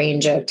work a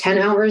range of 10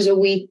 hours a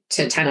week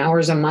to 10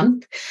 hours a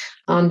month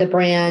on the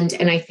brand.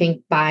 And I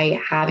think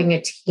by having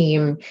a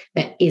team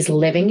that is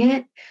living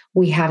it,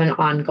 we have an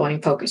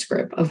ongoing focus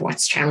group of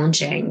what's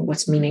challenging,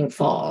 what's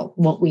meaningful,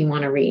 what we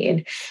want to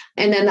read.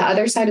 And then the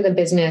other side of the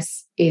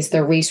business is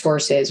the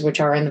resources, which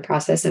are in the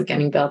process of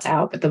getting built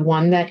out. But the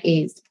one that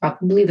is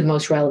probably the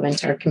most relevant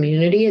to our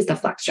community is the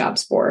Flex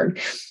Jobs Board.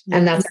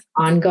 And that's an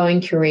ongoing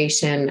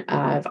curation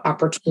of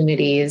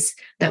opportunities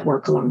that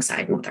work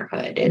alongside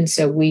motherhood. And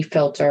so we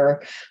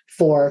filter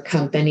for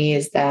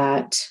companies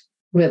that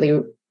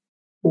really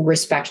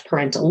respect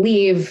parental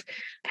leave,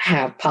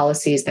 have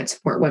policies that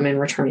support women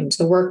returning to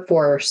the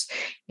workforce.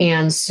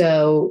 And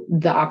so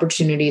the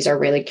opportunities are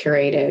really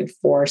curated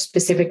for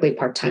specifically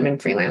part-time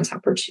and freelance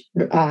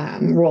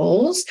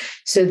roles,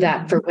 so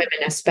that for women,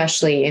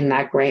 especially in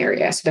that gray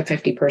area, so the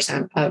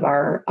 50% of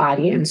our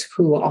audience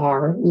who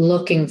are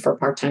looking for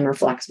part-time or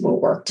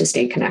flexible work to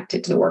stay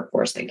connected to the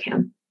workforce, they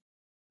can.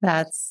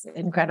 That's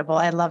incredible.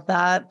 I love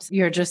that.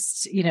 You're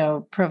just,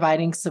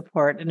 providing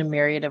support in a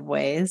myriad of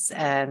ways.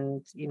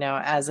 And,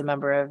 as a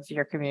member of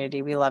your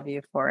community, we love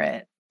you for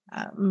it.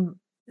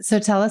 So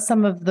tell us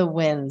some of the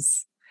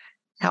wins,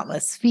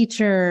 countless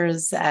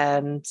features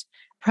and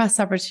press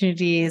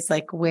opportunities.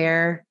 Like,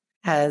 where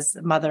has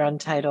Mother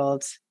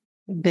Untitled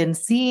been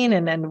seen?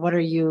 And what are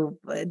you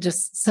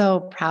just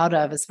so proud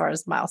of as far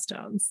as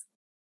milestones?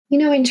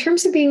 In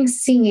terms of being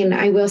seen,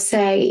 I will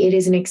say it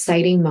is an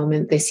exciting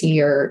moment this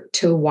year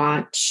to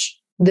watch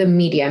the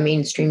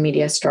mainstream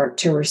media start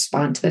to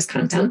respond to this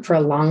content. For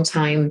a long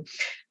time,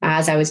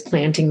 as I was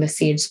planting the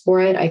seeds for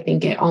it, I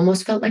think it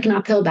almost felt like an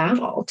uphill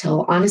battle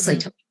till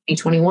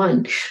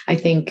 2021. I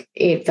think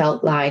it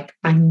felt like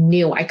I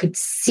knew I could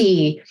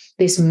see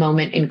this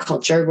moment in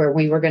culture where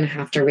we were going to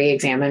have to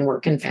re-examine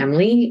work and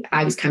family.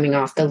 I was coming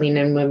off the Lean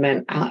In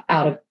movement out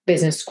of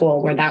business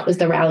school, where that was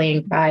the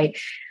rallying cry.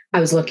 I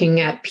was looking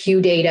at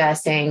Pew data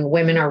saying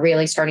women are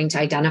really starting to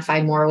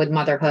identify more with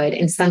motherhood,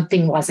 and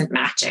something wasn't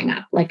matching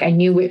up. Like, I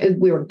knew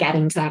we were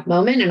getting to that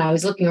moment, and I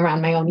was looking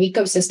around my own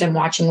ecosystem,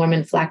 watching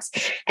women flex.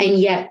 And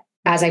yet,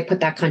 as I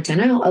put that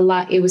content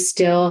out, it was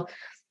still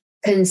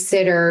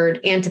considered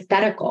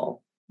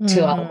antithetical to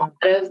a lot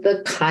of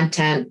the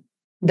content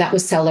that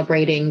was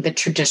celebrating the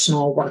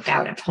traditional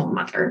workout at home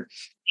mother.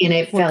 And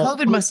it felt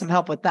COVID must have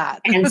helped with that.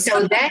 And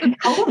so then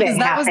COVID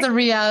that was the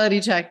reality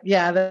check.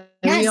 Yeah, that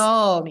we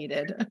all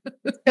needed.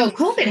 So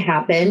COVID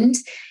happened,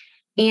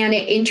 and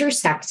it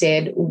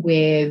intersected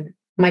with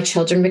my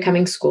children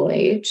becoming school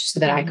age so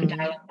that I could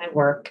dial up my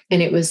work.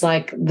 And it was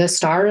like the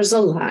stars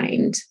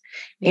aligned.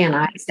 And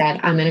I said,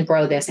 I'm going to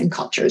grow this, and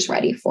culture is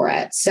ready for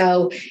it.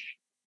 So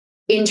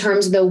in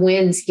terms of the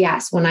wins,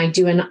 yes, when I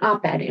do an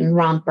op-ed in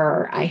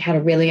Romper, I had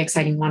a really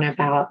exciting one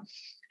about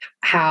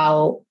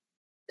how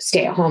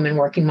stay-at-home and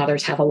working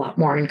mothers have a lot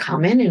more in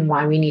common, and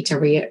why we need to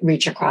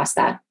reach across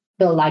the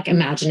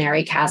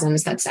imaginary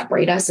chasms that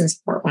separate us and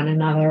support one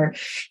another.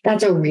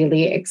 That's a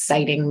really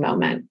exciting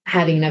moment.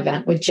 Having an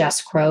event with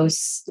Jess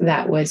Gross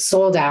that was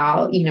sold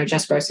out.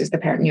 Jess Gross is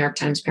the New York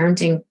Times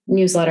parenting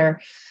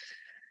newsletter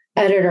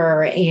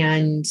editor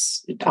and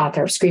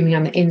author of Screaming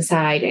on the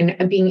Inside,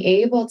 and being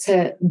able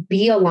to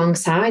be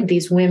alongside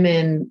these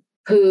women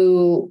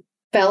who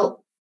felt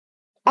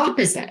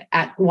opposite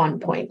at one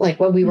point, like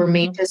when we were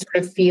made to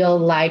sort of feel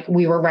like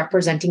we were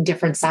representing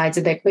different sides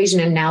of the equation.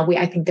 And now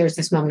I think there's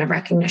this moment of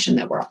recognition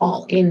that we're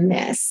all in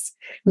this,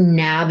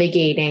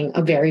 navigating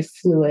a very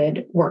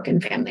fluid work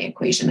and family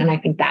equation. And I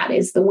think that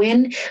is the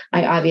win.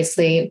 I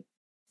obviously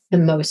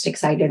am most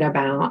excited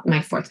about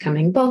my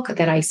forthcoming book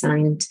that I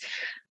signed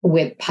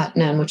with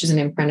Putnam, which is an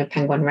imprint of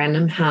Penguin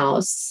Random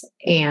House.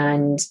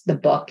 And the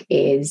book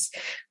is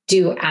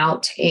due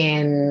out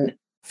in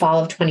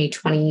fall of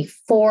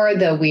 2024,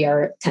 though we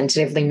are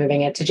tentatively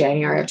moving it to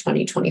January of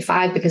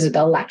 2025 because of the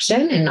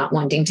election and not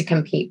wanting to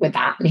compete with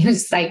that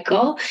news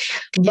cycle.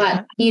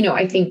 But,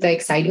 I think the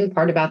exciting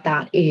part about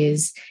that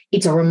is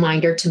it's a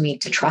reminder to me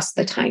to trust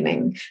the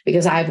timing,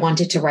 because I've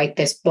wanted to write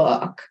this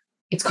book.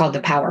 It's called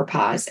The Power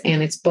Pause,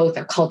 and it's both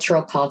a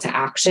cultural call to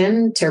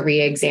action to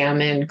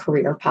re-examine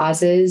career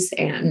pauses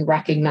and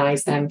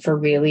recognize them for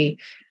really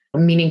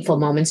meaningful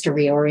moments to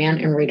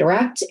reorient and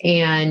redirect,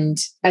 and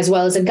as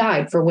well as a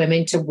guide for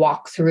women to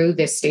walk through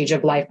this stage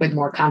of life with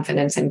more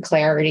confidence and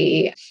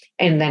clarity,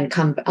 and then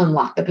come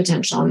unlock the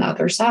potential on the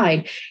other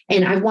side.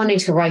 And I wanted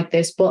to write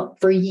this book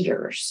for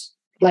years.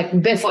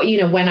 like before,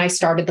 when I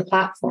started the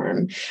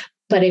platform.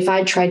 But if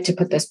I tried to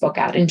put this book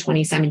out in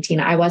 2017,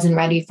 I wasn't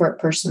ready for it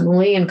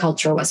personally, and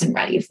culture wasn't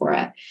ready for it.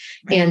 Right.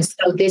 And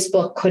so this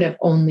book could have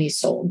only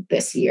sold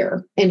this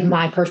year, and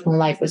my personal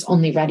life was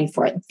only ready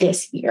for it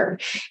this year.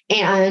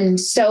 And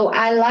so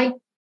I like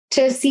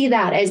to see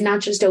that as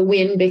not just a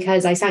win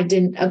because I signed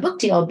in a book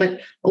deal,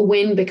 but a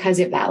win because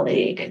it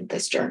validated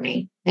this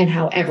journey and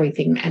how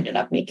everything ended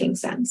up making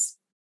sense.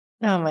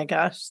 Oh my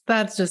gosh,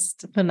 that's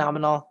just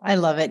phenomenal. I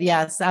love it.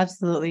 Yes,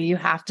 absolutely. You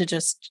have to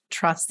just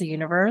trust the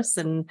universe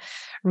and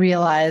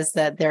realize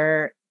that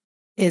there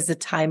is a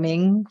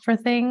timing for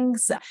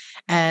things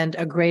and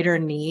a greater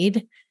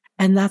need.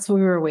 And that's what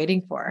we were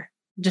waiting for.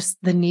 Just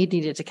the need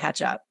needed to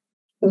catch up.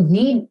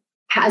 Need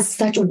has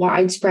such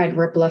widespread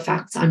ripple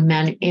effects on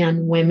men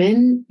and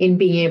women in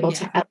being able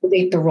to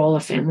elevate the role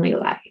of family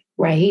life,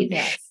 right?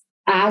 Yes.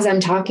 As I'm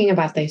talking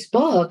about this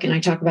book, and I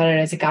talk about it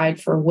as a guide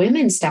for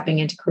women stepping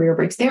into career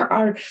breaks, there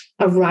are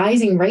a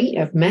rising rate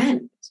of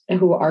men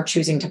who are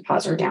choosing to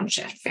pause or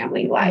downshift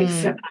family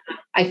life.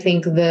 I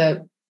think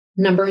the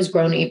number has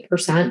grown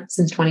 8%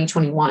 since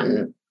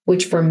 2021,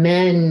 which for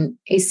men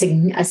is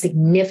a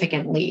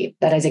significant leap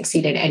that has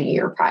exceeded any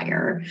year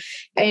prior.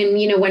 And,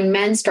 when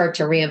men start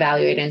to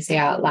reevaluate and say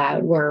out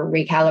loud, we're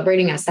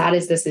recalibrating, as sad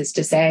as this is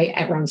to say,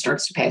 everyone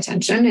starts to pay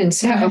attention. And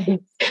so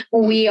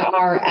we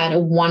are at a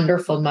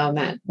wonderful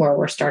moment where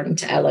we're starting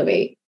to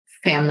elevate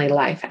family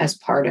life as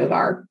part of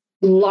our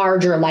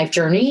larger life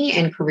journey,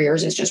 and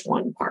careers is just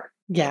one part.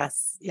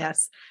 Yes.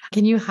 Yes.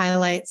 Can you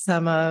highlight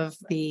some of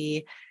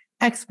the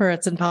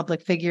experts and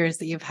public figures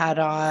that you've had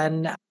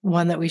on?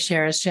 One that we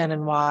share is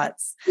Shannon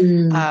Watts.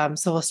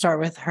 So we'll start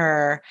with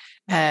her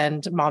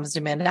and Moms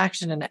Demand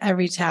Action in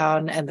Every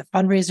Town and the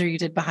fundraiser you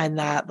did behind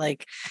that.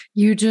 Like,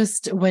 you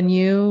just, when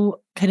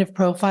you kind of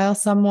profile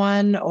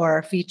someone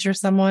or feature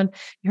someone,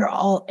 you're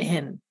all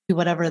in to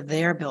whatever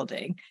they're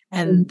building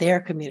and their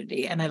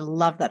community. And I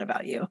love that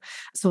about you.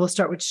 So we'll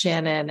start with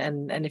Shannon,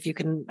 and if you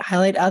can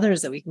highlight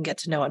others that we can get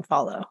to know and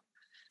follow.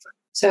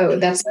 So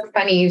that's so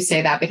funny you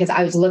say that, because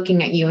I was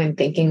looking at you and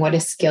thinking what a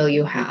skill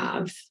you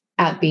have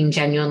at being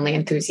genuinely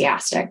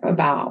enthusiastic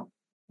about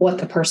what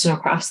the person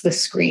across the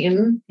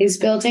screen is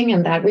building.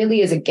 And that really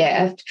is a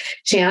gift.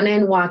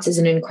 Shannon Watts is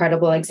an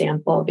incredible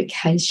example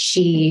because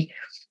she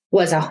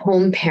was a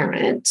home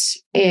parent.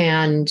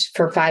 And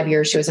for 5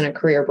 years, she was in a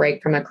career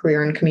break from a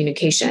career in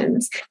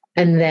communications.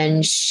 And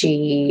then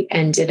she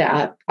ended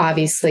up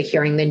obviously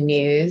hearing the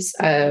news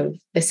of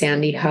the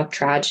Sandy Hook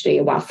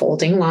tragedy while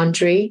folding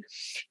laundry.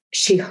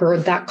 She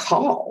heard that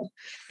call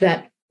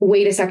that,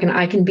 wait a second,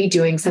 I can be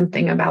doing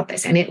something about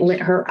this. And it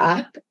lit her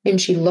up, and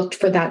she looked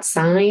for that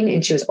sign,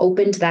 and she was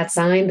open to that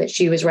sign that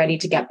she was ready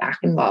to get back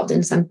involved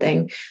in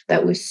something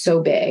that was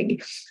so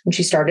big. And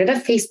she started a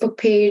Facebook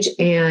page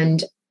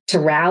and to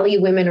rally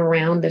women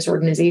around this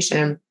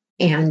organization.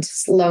 And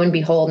lo and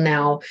behold,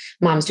 now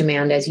Moms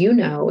Demand, as you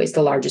know, is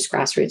the largest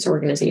grassroots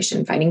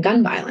organization fighting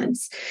gun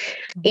violence.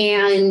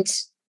 And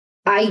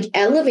I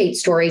elevate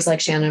stories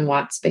like Shannon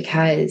Watts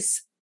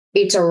because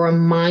it's a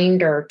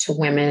reminder to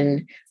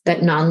women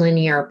that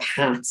nonlinear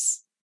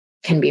paths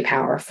can be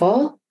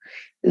powerful,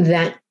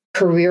 that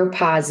career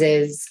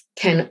pauses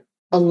can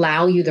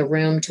allow you the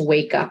room to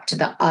wake up to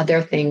the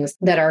other things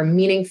that are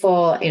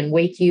meaningful and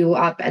wake you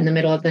up in the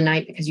middle of the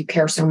night because you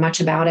care so much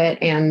about it.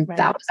 And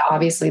that was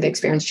obviously the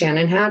experience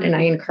Shannon had. And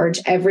I encourage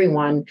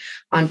everyone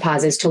on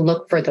pauses to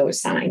look for those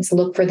signs,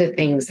 look for the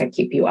things that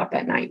keep you up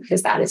at night,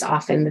 because that is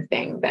often the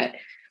thing that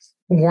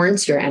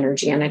warrants your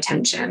energy and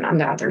attention on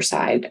the other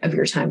side of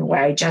your time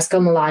away. Jessica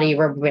Malati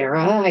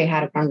Rivera, I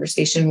had a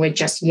conversation with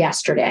just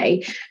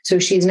yesterday. So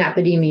she's an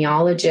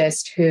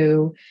epidemiologist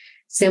who,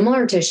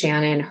 similar to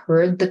Shannon,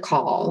 heard the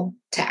call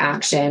to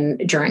action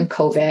during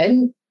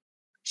COVID.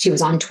 She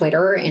was on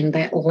Twitter, and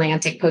The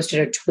Atlantic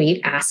posted a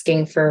tweet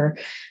asking for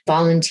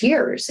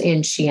volunteers.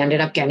 And she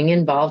ended up getting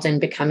involved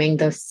and becoming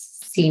the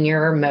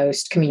senior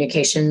most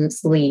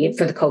communications lead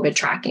for the COVID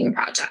tracking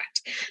project.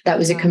 That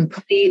was a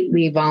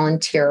completely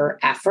volunteer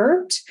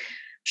effort.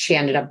 She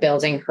ended up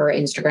building her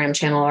Instagram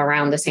channel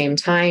around the same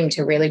time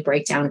to really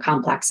break down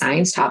complex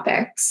science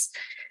topics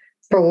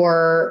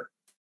for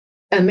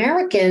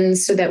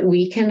Americans so that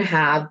we can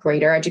have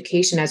greater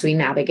education as we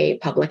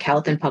navigate public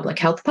health and public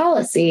health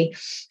policy.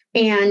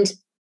 And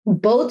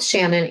both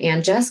Shannon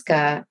and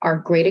Jessica are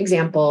great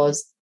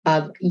examples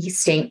of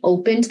staying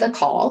open to the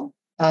call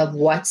of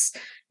what's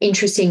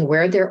interesting,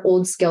 where their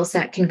old skill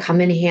set can come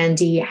in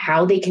handy,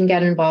 how they can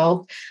get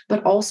involved,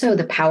 but also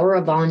the power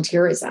of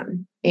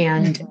volunteerism.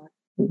 And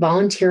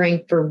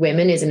volunteering for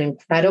women is an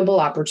incredible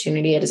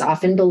opportunity. It is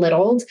often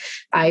belittled.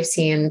 I've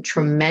seen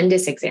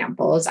tremendous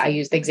examples. I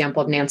use the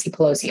example of Nancy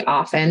Pelosi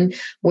often,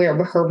 where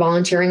her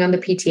volunteering on the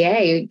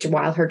PTA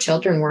while her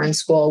children were in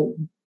school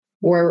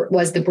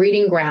was the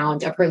breeding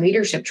ground of her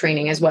leadership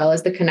training, as well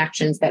as the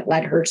connections that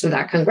led her to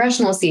that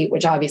congressional seat,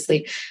 which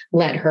obviously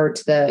led her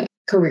to the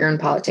career in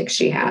politics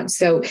she had.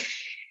 So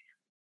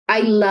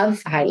I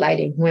love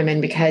highlighting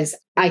women because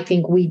I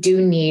think we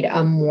do need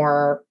a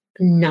more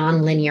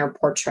nonlinear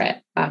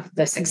portrait of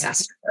the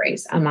success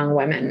stories among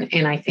women.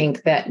 And I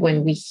think that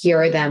when we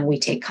hear them, we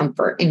take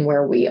comfort in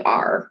where we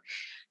are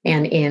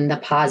and in the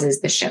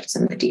pauses, the shifts,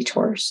 and the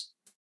detours.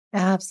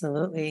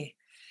 Absolutely.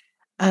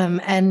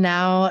 And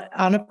now,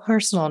 on a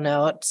personal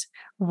note,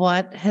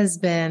 what has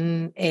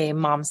been a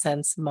mom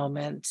sense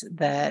moment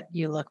that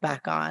you look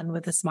back on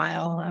with a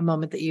smile, a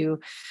moment that you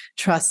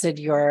trusted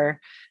your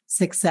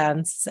sixth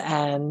sense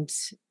and,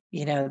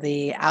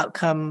 the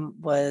outcome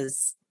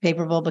was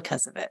favorable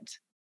because of it?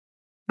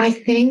 I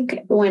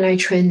think when I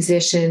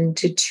transitioned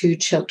to 2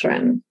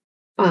 children,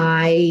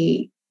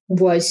 I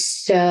was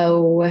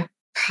so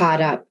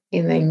caught up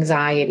in the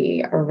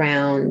anxiety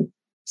around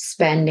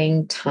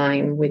spending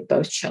time with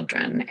both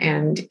children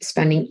and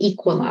spending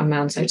equal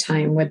amounts of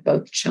time with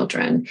both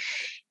children.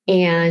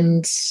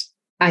 And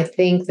I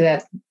think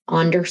that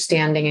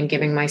understanding and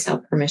giving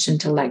myself permission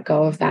to let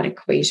go of that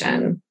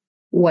equation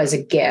was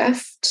a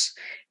gift.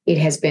 It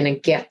has been a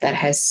gift that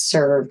has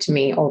served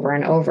me over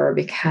and over,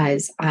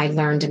 because I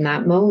learned in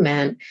that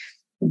moment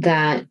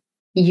that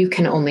you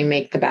can only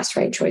make the best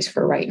right choice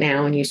for right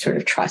now. And you sort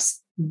of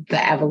trust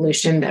the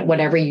evolution that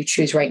whatever you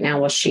choose right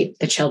now will shape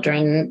the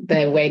children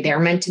the way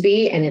they're meant to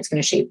be. And it's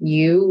going to shape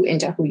you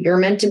into who you're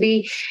meant to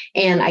be.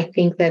 And I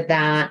think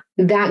that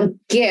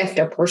gift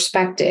of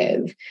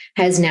perspective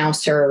has now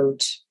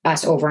served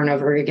us over and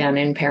over again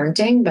in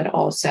parenting, but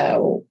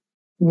also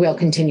will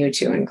continue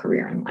to in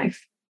career and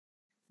life.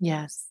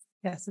 Yes,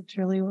 it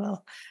truly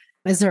will.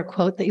 Is there a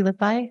quote that you live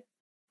by?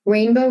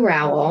 Rainbow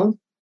Rowell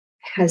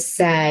has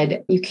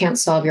said, you can't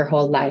solve your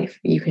whole life.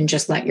 You can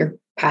just let your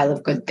pile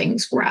of good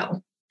things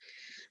grow.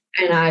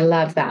 And I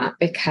love that,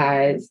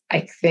 because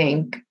I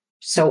think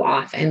so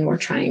often we're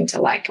trying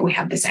to we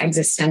have this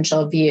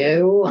existential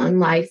view on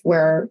life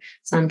where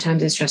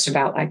sometimes it's just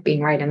about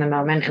being right in the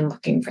moment and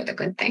looking for the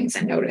good things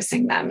and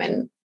noticing them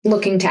and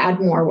looking to add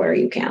more where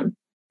you can.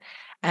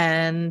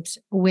 And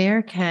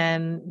where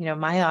can,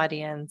 my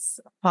audience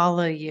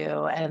follow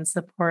you and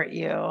support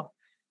you?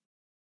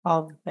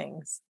 All the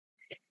things.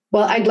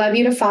 Well, I'd love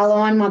you to follow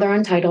on Mother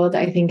Untitled.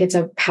 I think it's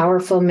a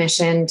powerful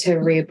mission to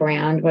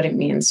rebrand what it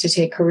means to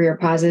take career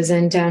pauses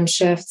and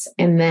downshifts.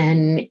 And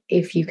then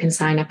if you can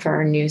sign up for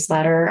our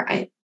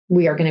newsletter,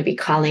 we are going to be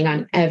calling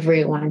on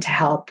everyone to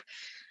help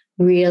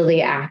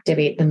really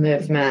activate the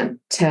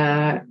movement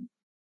to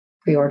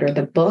pre-order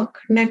the book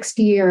next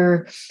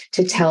year,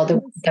 to tell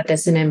that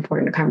this is an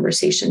important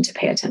conversation to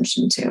pay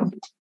attention to.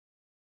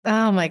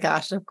 Oh my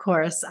gosh, of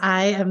course.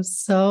 I am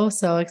so,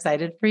 so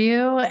excited for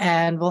you,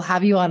 and we'll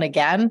have you on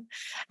again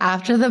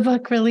after the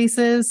book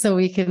releases so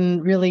we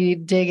can really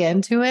dig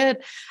into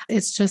it.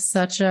 It's just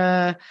such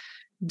a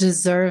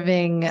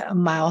deserving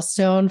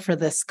milestone for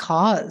this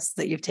cause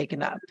that you've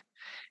taken up.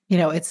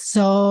 It's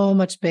so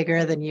much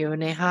bigger than you,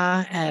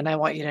 Neha, and I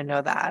want you to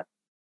know that.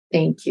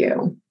 Thank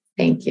you.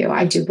 Thank you.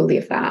 I do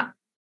believe that.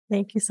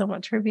 Thank you so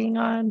much for being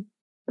on.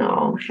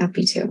 Oh,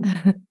 happy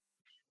to.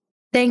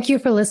 Thank you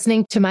for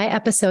listening to my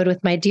episode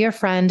with my dear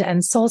friend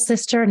and soul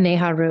sister,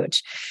 Neha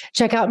Ruch.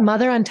 Check out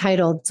Mother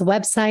Untitled's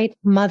website,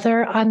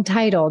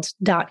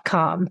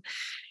 motheruntitled.com.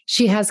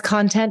 She has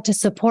content to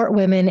support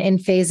women in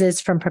phases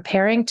from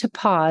preparing to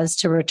pause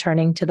to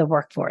returning to the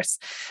workforce.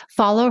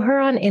 Follow her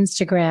on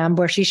Instagram,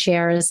 where she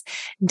shares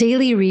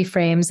daily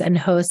reframes and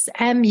hosts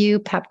MU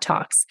Pep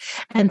Talks,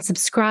 and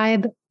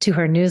subscribe to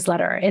her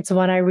newsletter. It's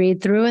one I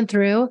read through and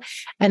through,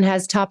 and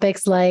has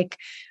topics like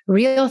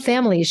real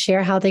families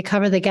share how they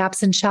cover the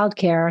gaps in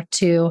childcare,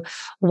 to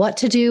what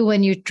to do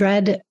when you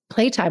dread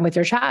playtime with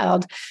your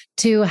child,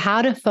 to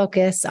how to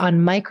focus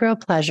on micro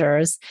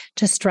pleasures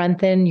to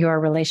strengthen your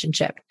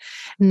relationship.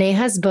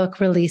 Neha's book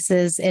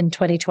releases in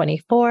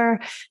 2024,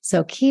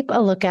 so keep a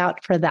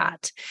lookout for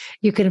that.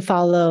 You can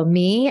follow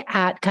me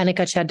at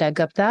Kanika Chadda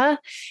Gupta,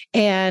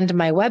 and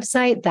my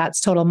website,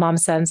 that's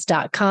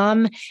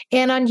totalmomsense.com,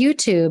 and on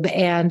YouTube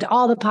and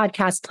all the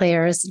podcast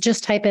players,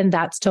 just type in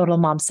That's Total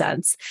Mom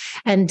Sense.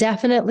 And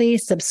definitely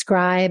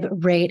subscribe,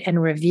 rate,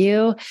 and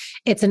review.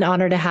 It's an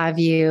honor to have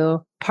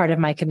you part of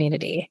my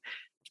community.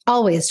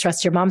 Always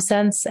trust your mom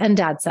sense and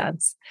dad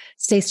sense.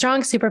 Stay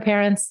strong, super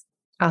parents.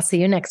 I'll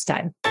see you next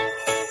time.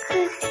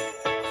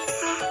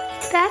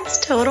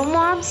 That's Total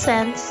Mom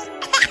Sense.